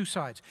these two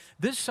sides?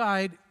 This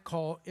side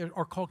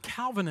are called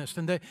Calvinist,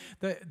 and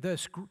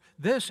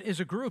this is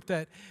a group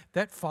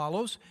that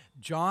follows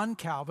John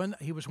Calvin.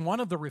 He was one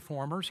of the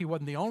reformers. He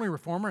wasn't the only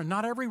reformer, and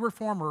not every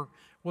reformer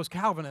was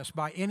Calvinist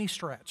by any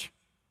stretch.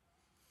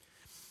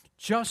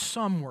 Just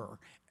some were.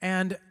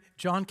 And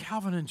John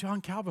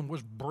Calvin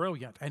was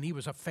brilliant, and he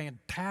was a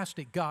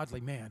fantastic,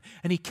 godly man.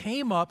 And he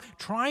came up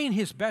trying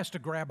his best to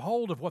grab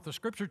hold of what the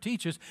Scripture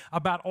teaches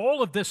about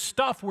all of this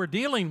stuff we're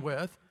dealing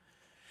with.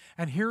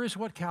 And here is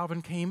what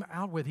Calvin came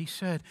out with. He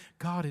said,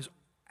 God is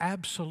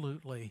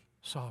absolutely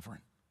sovereign.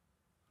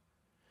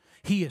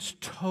 He is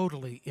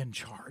totally in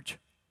charge.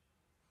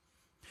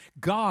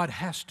 God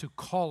has to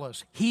call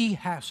us. He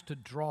has to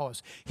draw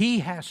us. He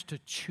has to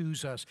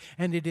choose us.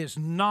 And it is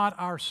not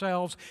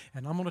ourselves.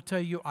 And I'm going to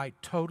tell you, I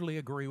totally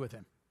agree with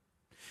him.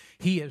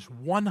 He is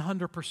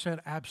 100%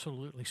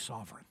 absolutely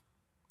sovereign.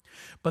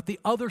 But the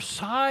other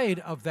side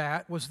of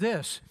that was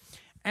this.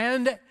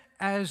 And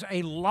as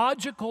a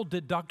logical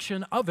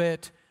deduction of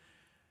it,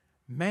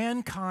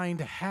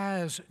 mankind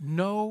has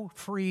no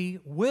free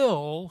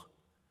will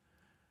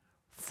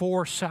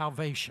for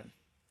salvation.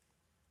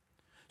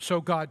 So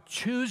God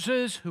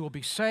chooses who will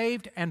be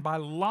saved, and by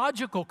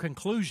logical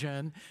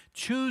conclusion,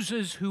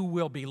 chooses who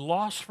will be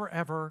lost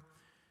forever,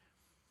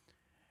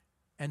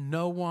 and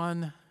no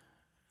one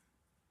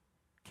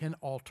can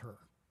alter.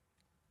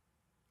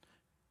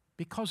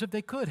 Because if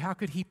they could, how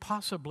could he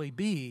possibly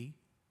be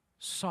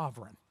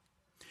sovereign?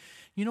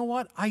 You know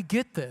what? I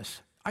get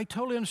this. I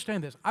totally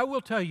understand this. I will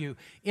tell you,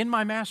 in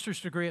my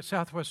master's degree at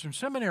Southwestern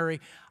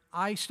Seminary,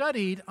 I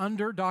studied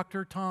under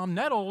Dr. Tom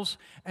Nettles,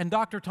 and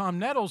Dr. Tom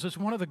Nettles is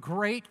one of the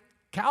great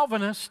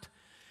Calvinists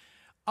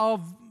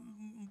of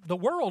the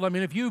world. I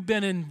mean, if you've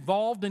been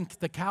involved in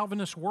the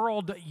Calvinist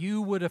world,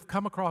 you would have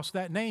come across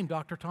that name,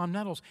 Dr. Tom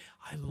Nettles.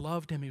 I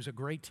loved him. He was a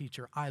great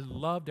teacher. I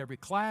loved every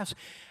class,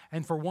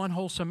 and for one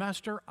whole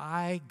semester,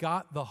 I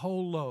got the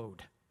whole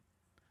load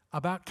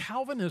about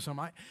Calvinism.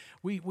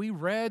 We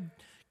read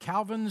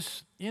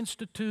Calvin's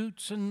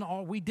Institutes and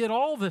all. We did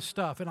all this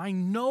stuff, and I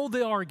know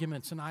the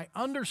arguments, and I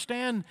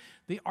understand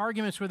the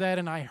arguments with that,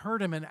 and I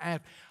heard him, and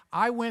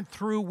I went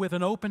through with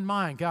an open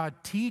mind. God,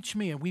 teach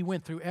me, and we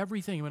went through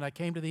everything. When I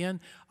came to the end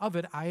of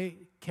it, I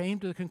came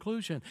to the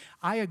conclusion.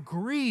 I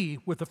agree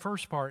with the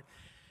first part.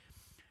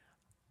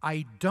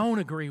 I don't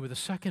agree with the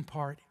second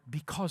part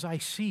because I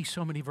see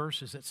so many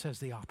verses that says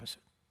the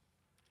opposite.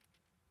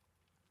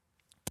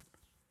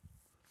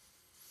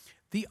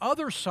 The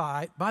other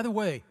side, by the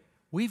way,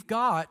 we've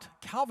got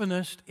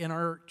Calvinists in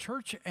our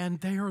church, and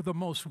they are the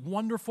most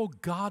wonderful,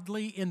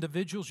 godly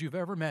individuals you've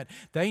ever met.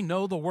 They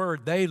know the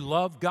Word. They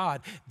love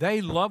God. They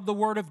love the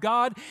Word of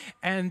God,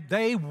 and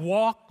they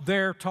walk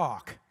their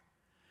talk.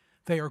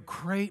 They are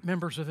great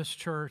members of this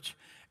church,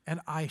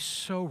 and I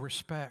so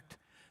respect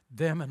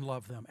them and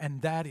love them,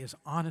 and that is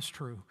honest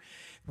true.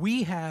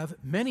 We have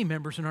many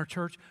members in our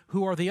church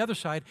who are the other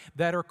side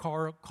that are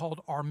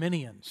called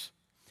Arminians.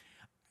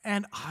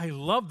 And I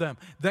love them.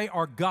 They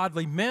are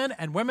godly men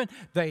and women.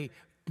 They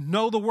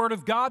know the Word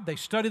of God. They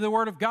study the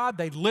Word of God.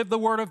 They live the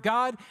Word of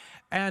God.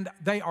 And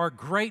they are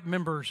great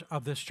members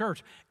of this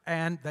church.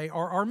 And they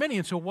are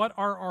Arminians. So what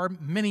are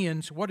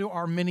Arminians? What do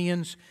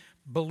Arminians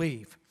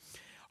believe?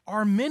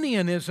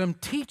 Arminianism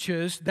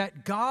teaches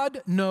that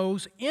God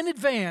knows in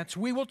advance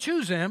we will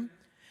choose Him,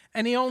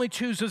 and He only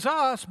chooses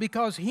us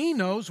because He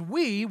knows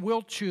we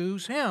will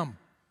choose Him.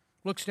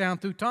 Looks down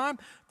through time.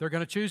 They're going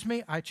to choose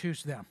me. I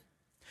choose them.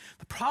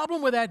 The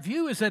problem with that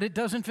view is that it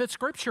doesn't fit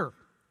Scripture.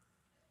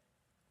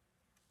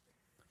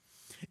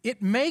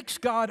 It makes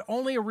God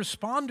only a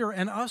responder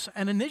and us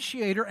an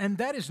initiator, and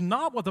that is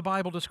not what the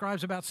Bible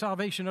describes about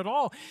salvation at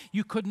all.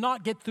 You could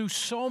not get through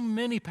so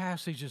many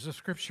passages of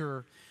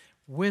Scripture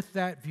with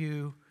that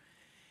view.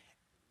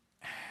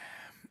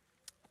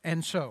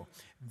 And so,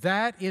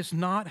 that is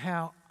not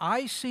how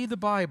I see the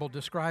Bible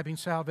describing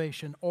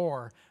salvation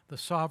or the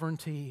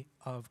sovereignty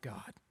of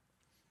God.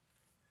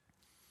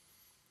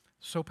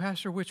 So,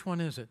 Pastor, which one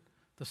is it?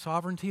 The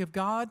sovereignty of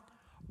God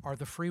or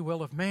the free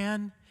will of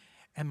man?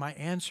 And my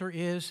answer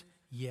is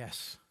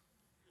yes.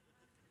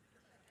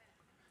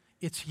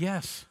 It's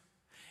yes.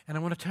 And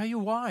I want to tell you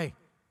why.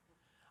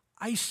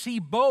 I see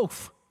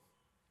both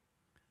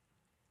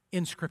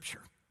in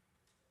Scripture.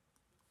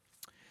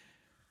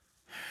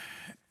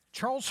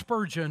 Charles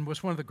Spurgeon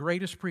was one of the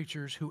greatest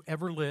preachers who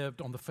ever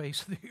lived on the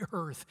face of the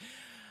earth.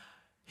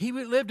 He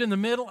lived in the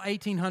middle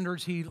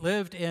 1800s. He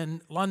lived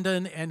in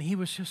London, and he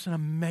was just an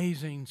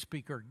amazing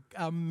speaker,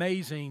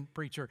 amazing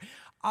preacher.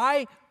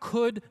 I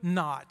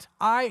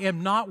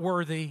am not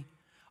worthy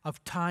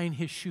of tying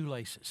his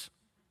shoelaces.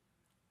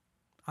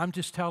 I'm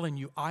just telling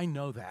you, I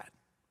know that.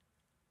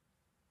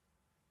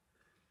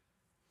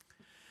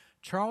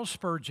 Charles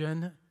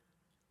Spurgeon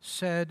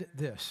said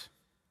this,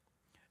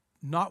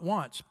 not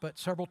once, but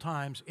several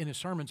times in his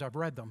sermons, I've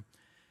read them.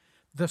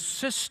 The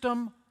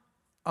system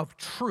of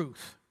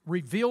truth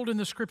revealed in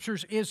the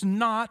Scriptures is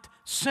not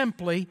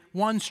simply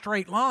one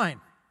straight line,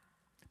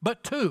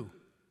 but two.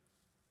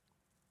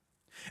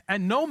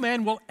 And no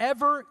man will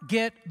ever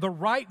get the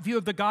right view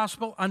of the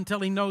gospel until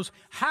he knows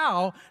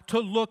how to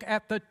look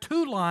at the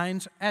two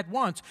lines at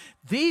once.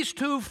 These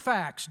two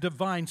facts,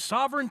 divine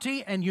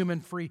sovereignty and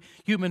human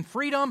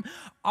freedom,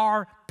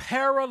 are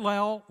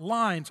parallel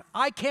lines.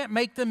 I can't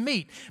make them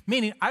meet,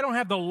 meaning I don't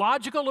have the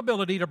logical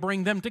ability to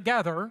bring them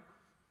together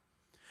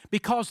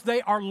because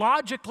they are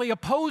logically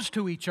opposed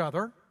to each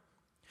other.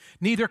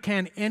 Neither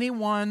can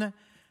anyone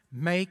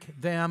make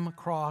them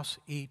cross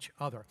each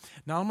other.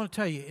 Now, I'm going to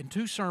tell you, in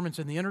two sermons,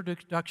 in the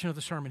introduction of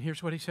the sermon,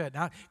 here's what he said.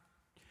 Now,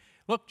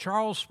 look,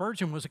 Charles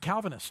Spurgeon was a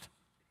Calvinist.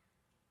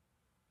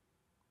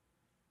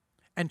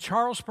 And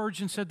Charles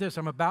Spurgeon said this,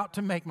 I'm about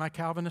to make my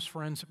Calvinist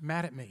friends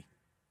mad at me.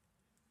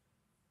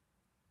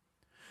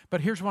 But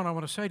here's what I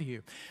want to say to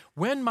you.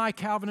 When my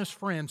Calvinist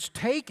friends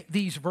take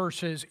these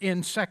verses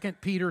in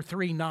 2 Peter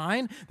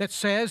 3:9 that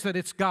says that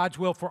it's God's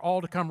will for all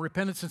to come to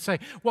repentance and say,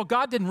 well,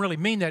 God didn't really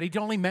mean that. He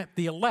only meant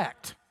the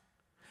elect.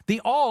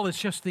 The all is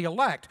just the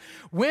elect.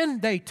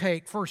 When they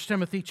take 1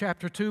 Timothy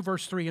chapter 2,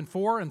 verse 3 and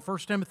 4, and 1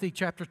 Timothy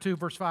chapter 2,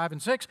 verse 5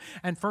 and 6,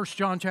 and 1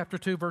 John chapter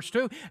 2, verse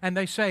 2, and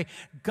they say,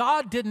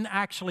 God didn't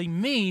actually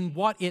mean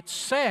what it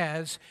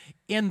says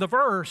in the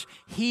verse.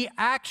 He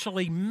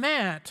actually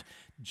meant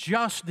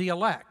just the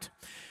elect.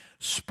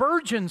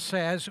 Spurgeon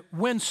says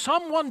when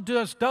someone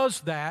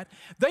does that,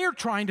 they are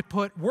trying to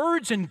put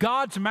words in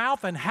God's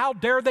mouth, and how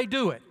dare they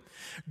do it?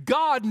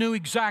 God knew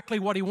exactly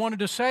what he wanted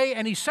to say,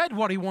 and he said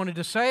what he wanted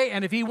to say,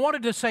 and if he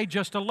wanted to say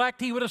just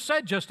elect, he would have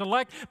said just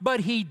elect,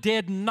 but he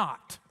did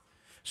not.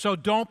 So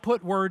don't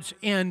put words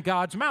in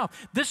God's mouth.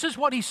 This is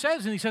what he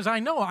says, and he says, I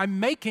know, I'm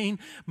making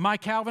my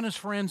Calvinist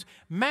friends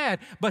mad,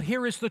 but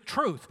here is the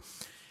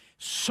truth.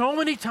 So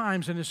many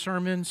times in his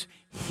sermons,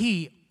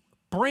 he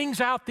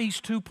brings out these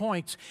 2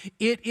 points.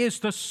 It is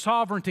the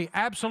sovereignty,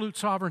 absolute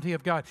sovereignty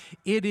of God.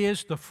 It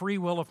is the free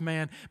will of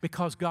man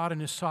because God in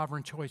his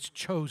sovereign choice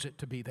chose it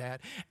to be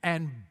that.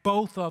 And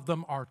both of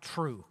them are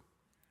true.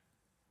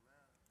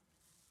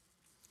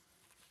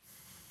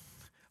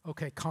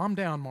 Okay, calm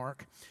down,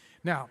 Mark.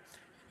 Now,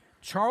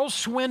 Charles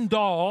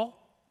Swindoll,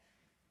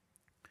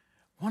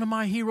 one of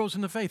my heroes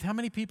in the faith. How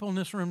many people in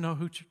this room know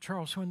who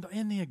Charles Swindoll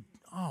is?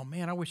 Oh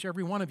man, I wish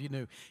every one of you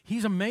knew.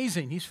 He's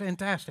amazing. He's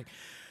fantastic.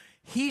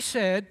 He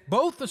said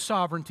both the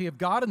sovereignty of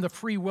God and the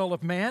free will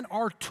of man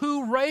are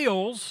 2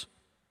 rails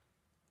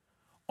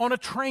on a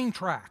train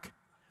track.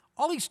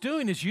 All he's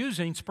doing is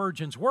using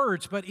Spurgeon's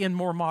words, but in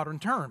more modern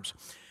terms.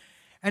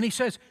 And he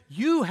says,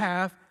 you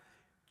have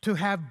to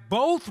have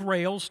both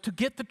rails to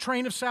get the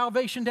train of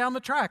salvation down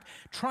the track.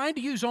 Trying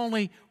to use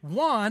only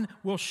one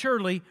will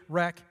surely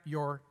wreck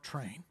your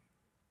train.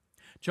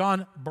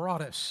 John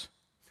Broadus,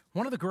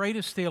 one of the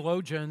greatest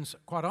theologians,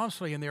 quite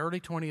honestly, in the early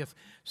 20th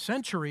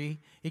century,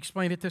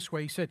 explained it this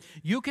way. He said,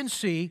 you can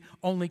see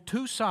only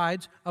 2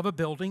 sides of a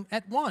building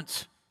at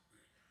once.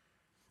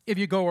 If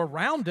you go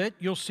around it,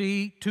 you'll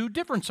see 2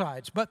 different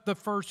sides, but the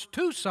first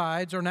 2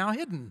 sides are now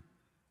hidden.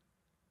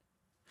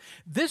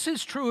 This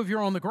is true if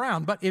you're on the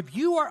ground, but if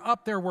you are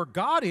up there where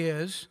God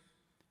is,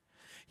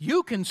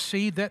 you can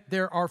see that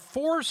there are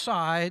 4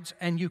 sides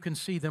and you can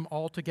see them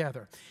all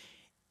together.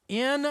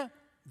 In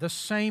the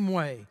same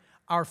way,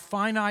 our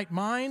finite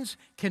minds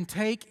can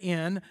take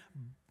in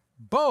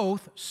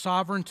both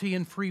sovereignty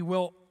and free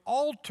will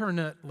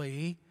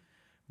alternately,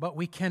 but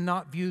we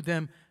cannot view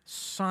them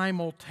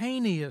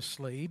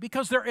simultaneously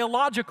because they're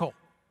illogical.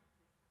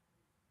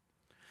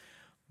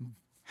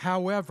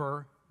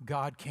 However,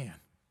 God can.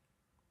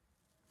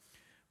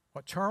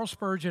 What Charles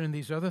Spurgeon and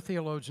these other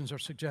theologians are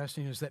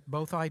suggesting is that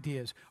both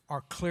ideas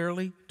are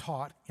clearly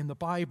taught in the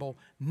Bible,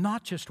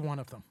 not just one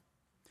of them.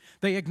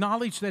 They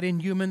acknowledge that in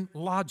human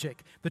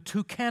logic, the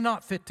 2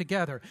 cannot fit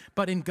together,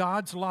 but in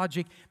God's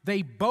logic,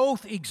 they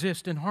both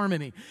exist in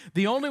harmony.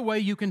 The only way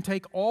you can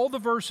take all the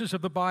verses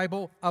of the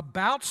Bible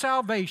about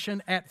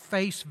salvation at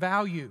face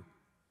value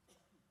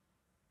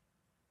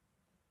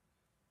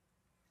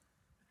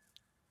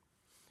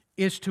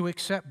is to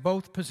accept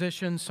both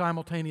positions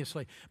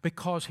simultaneously.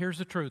 Because here's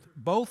the truth,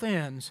 both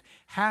ends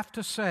have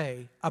to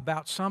say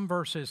about some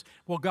verses,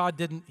 well, God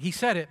didn't, he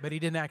said it, but he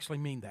didn't actually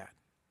mean that.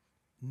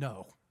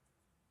 No.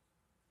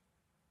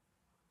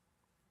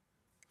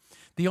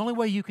 The only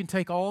way you can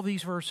take all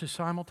these verses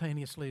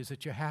simultaneously is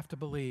that you have to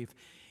believe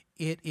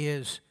it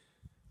is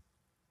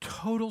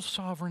total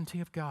sovereignty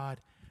of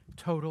God,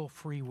 total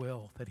free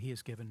will that he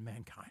has given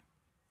mankind.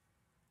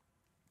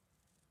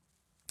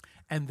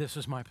 And this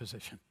is my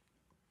position.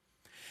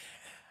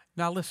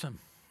 Now listen,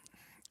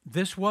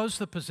 This was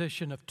the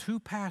position of 2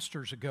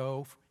 pastors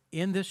ago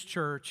in this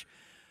church,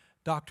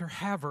 Dr.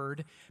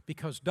 Havard,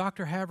 because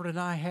Dr. Havard and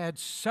I had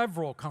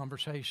several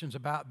conversations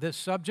about this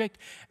subject,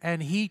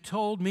 and he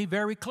told me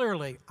very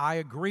clearly, I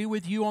agree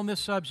with you on this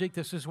subject.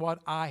 This is what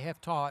I have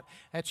taught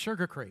at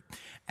Sugar Creek.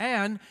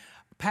 And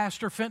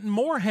Pastor Fenton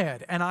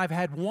Moorhead and I've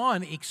had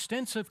one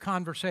extensive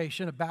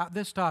conversation about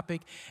this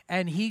topic,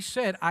 and he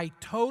said, I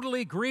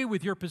totally agree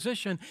with your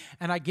position,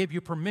 and I give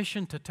you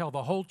permission to tell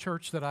the whole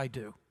church that I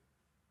do.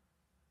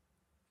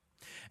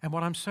 And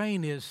what I'm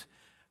saying is,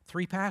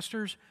 3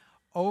 pastors,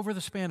 over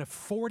the span of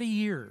 40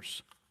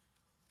 years,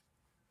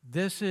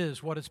 this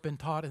is what has been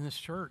taught in this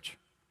church,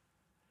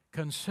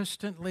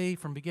 consistently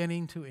from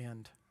beginning to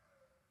end.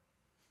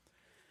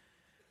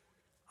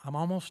 I'm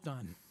almost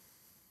done.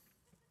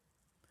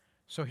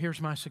 So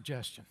here's my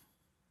suggestion.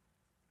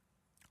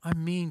 I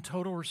mean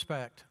total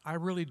respect, I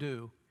really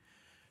do,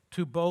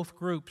 to both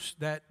groups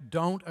that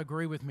don't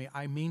agree with me.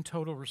 I mean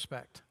total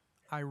respect.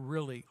 I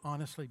really,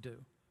 honestly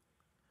do.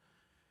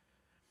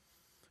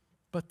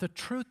 But the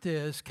truth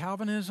is,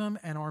 Calvinism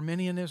and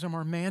Arminianism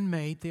are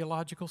man-made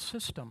theological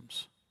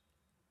systems.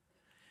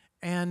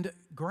 And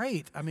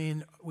great, I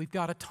mean, we've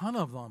got a ton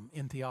of them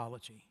in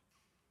theology.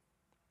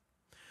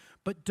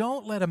 But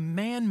don't let a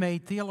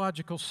man-made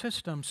theological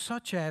system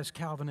such as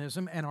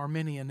Calvinism and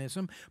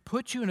Arminianism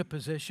put you in a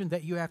position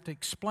that you have to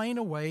explain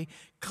away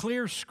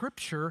clear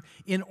Scripture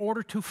in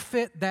order to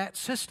fit that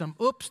system.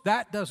 Oops,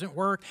 that doesn't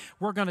work.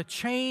 We're going to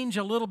change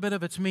a little bit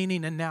of its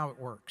meaning, and now it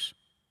works.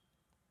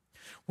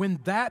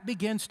 When that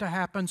begins to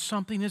happen,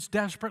 something is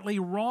desperately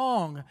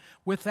wrong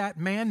with that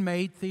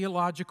man-made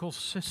theological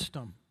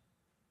system.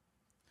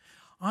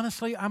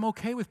 Honestly, I'm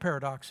okay with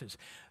paradoxes.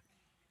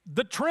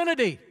 The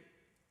Trinity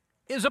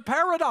is a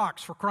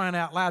paradox, for crying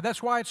out loud.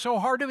 That's why it's so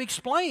hard to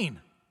explain.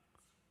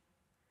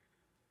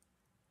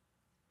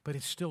 But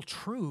it's still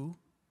true.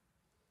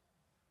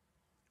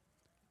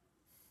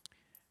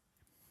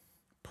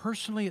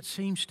 Personally, it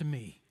seems to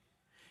me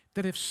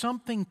that if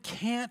something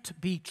can't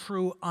be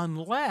true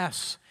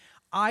unless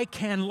I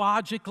can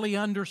logically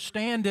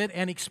understand it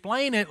and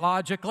explain it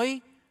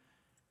logically,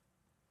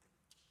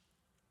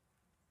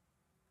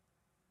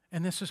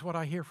 and this is what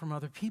I hear from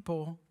other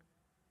people,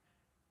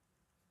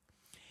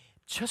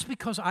 just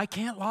because I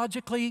can't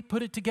logically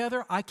put it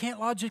together, I can't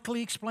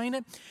logically explain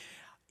it,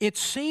 it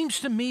seems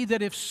to me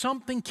that if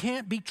something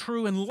can't be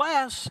true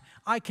unless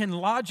I can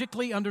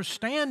logically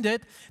understand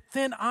it,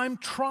 then I'm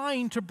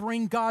trying to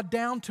bring God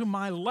down to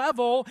my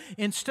level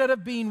instead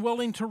of being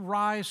willing to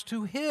rise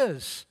to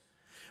His.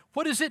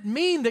 What does it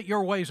mean that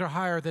your ways are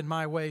higher than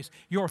my ways,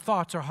 your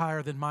thoughts are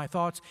higher than my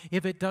thoughts,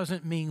 if it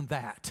doesn't mean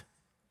that?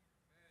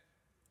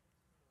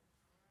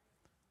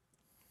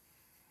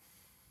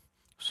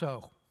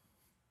 So,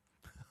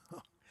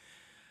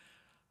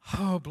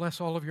 oh, bless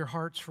all of your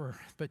hearts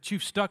but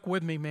you've stuck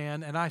with me,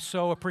 man, and I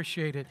so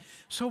appreciate it.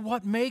 So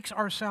what makes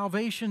our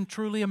salvation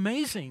truly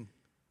amazing?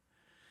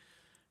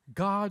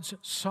 God's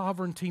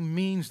sovereignty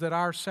means that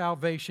our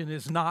salvation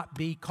is not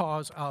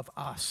because of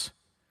us,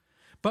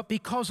 but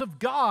because of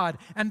God,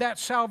 and that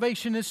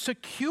salvation is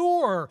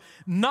secure,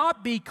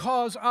 not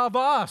because of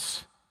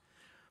us,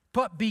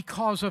 but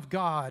because of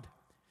God.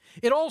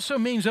 It also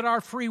means that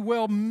our free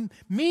will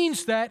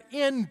means that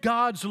in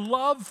God's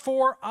love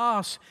for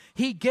us,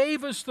 He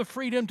gave us the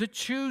freedom to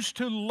choose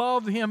to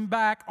love Him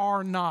back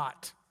or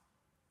not.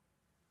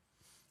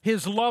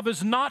 His love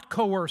is not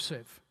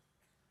coercive.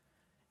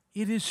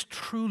 It is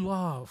true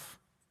love.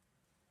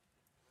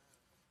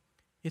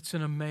 It's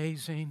an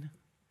amazing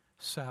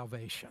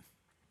salvation.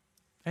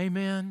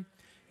 Amen?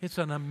 It's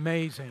an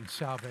amazing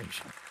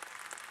salvation.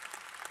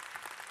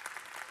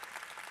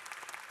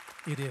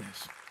 It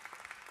is.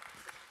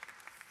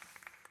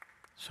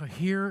 So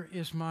here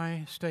is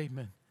my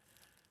statement.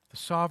 The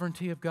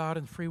sovereignty of God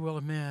and the free will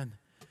of man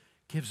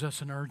gives us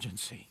an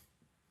urgency.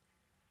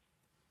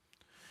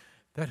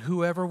 That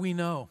whoever we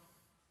know,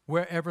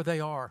 wherever they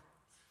are,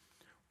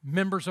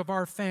 members of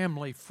our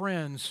family,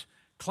 friends,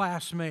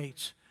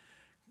 classmates,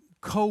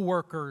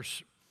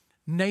 co-workers,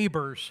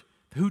 neighbors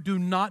who do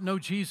not know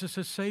Jesus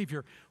as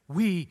Savior,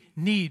 we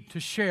need to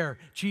share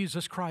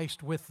Jesus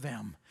Christ with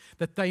them,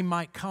 that they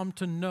might come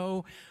to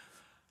know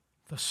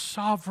the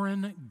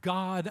sovereign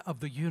God of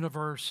the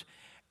universe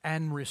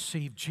and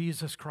receive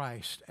Jesus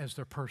Christ as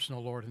their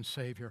personal Lord and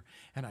Savior.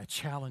 And I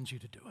challenge you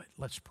to do it.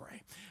 Let's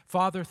pray.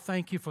 Father,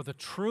 thank you for the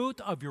truth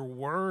of your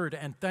word,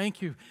 and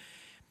thank you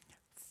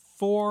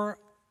for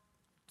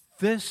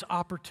this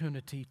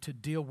opportunity to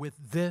deal with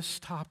this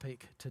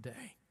topic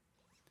today.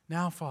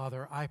 Now,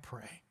 Father, I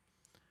pray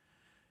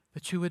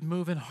that you would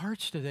move in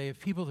hearts today of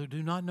people who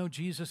do not know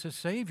Jesus as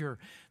Savior,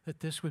 that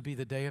this would be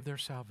the day of their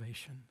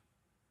salvation.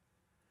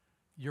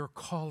 You're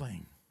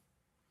calling,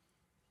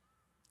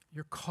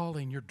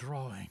 you're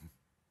drawing.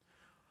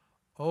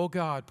 Oh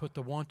God, put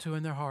the want to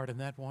in their heart, and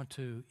that want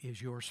to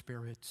is your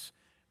Spirit's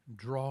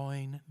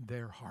drawing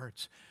their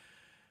hearts.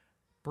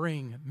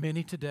 Bring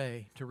many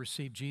today to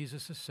receive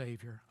Jesus as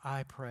Savior.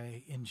 I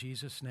pray in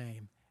Jesus'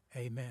 name,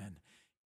 amen.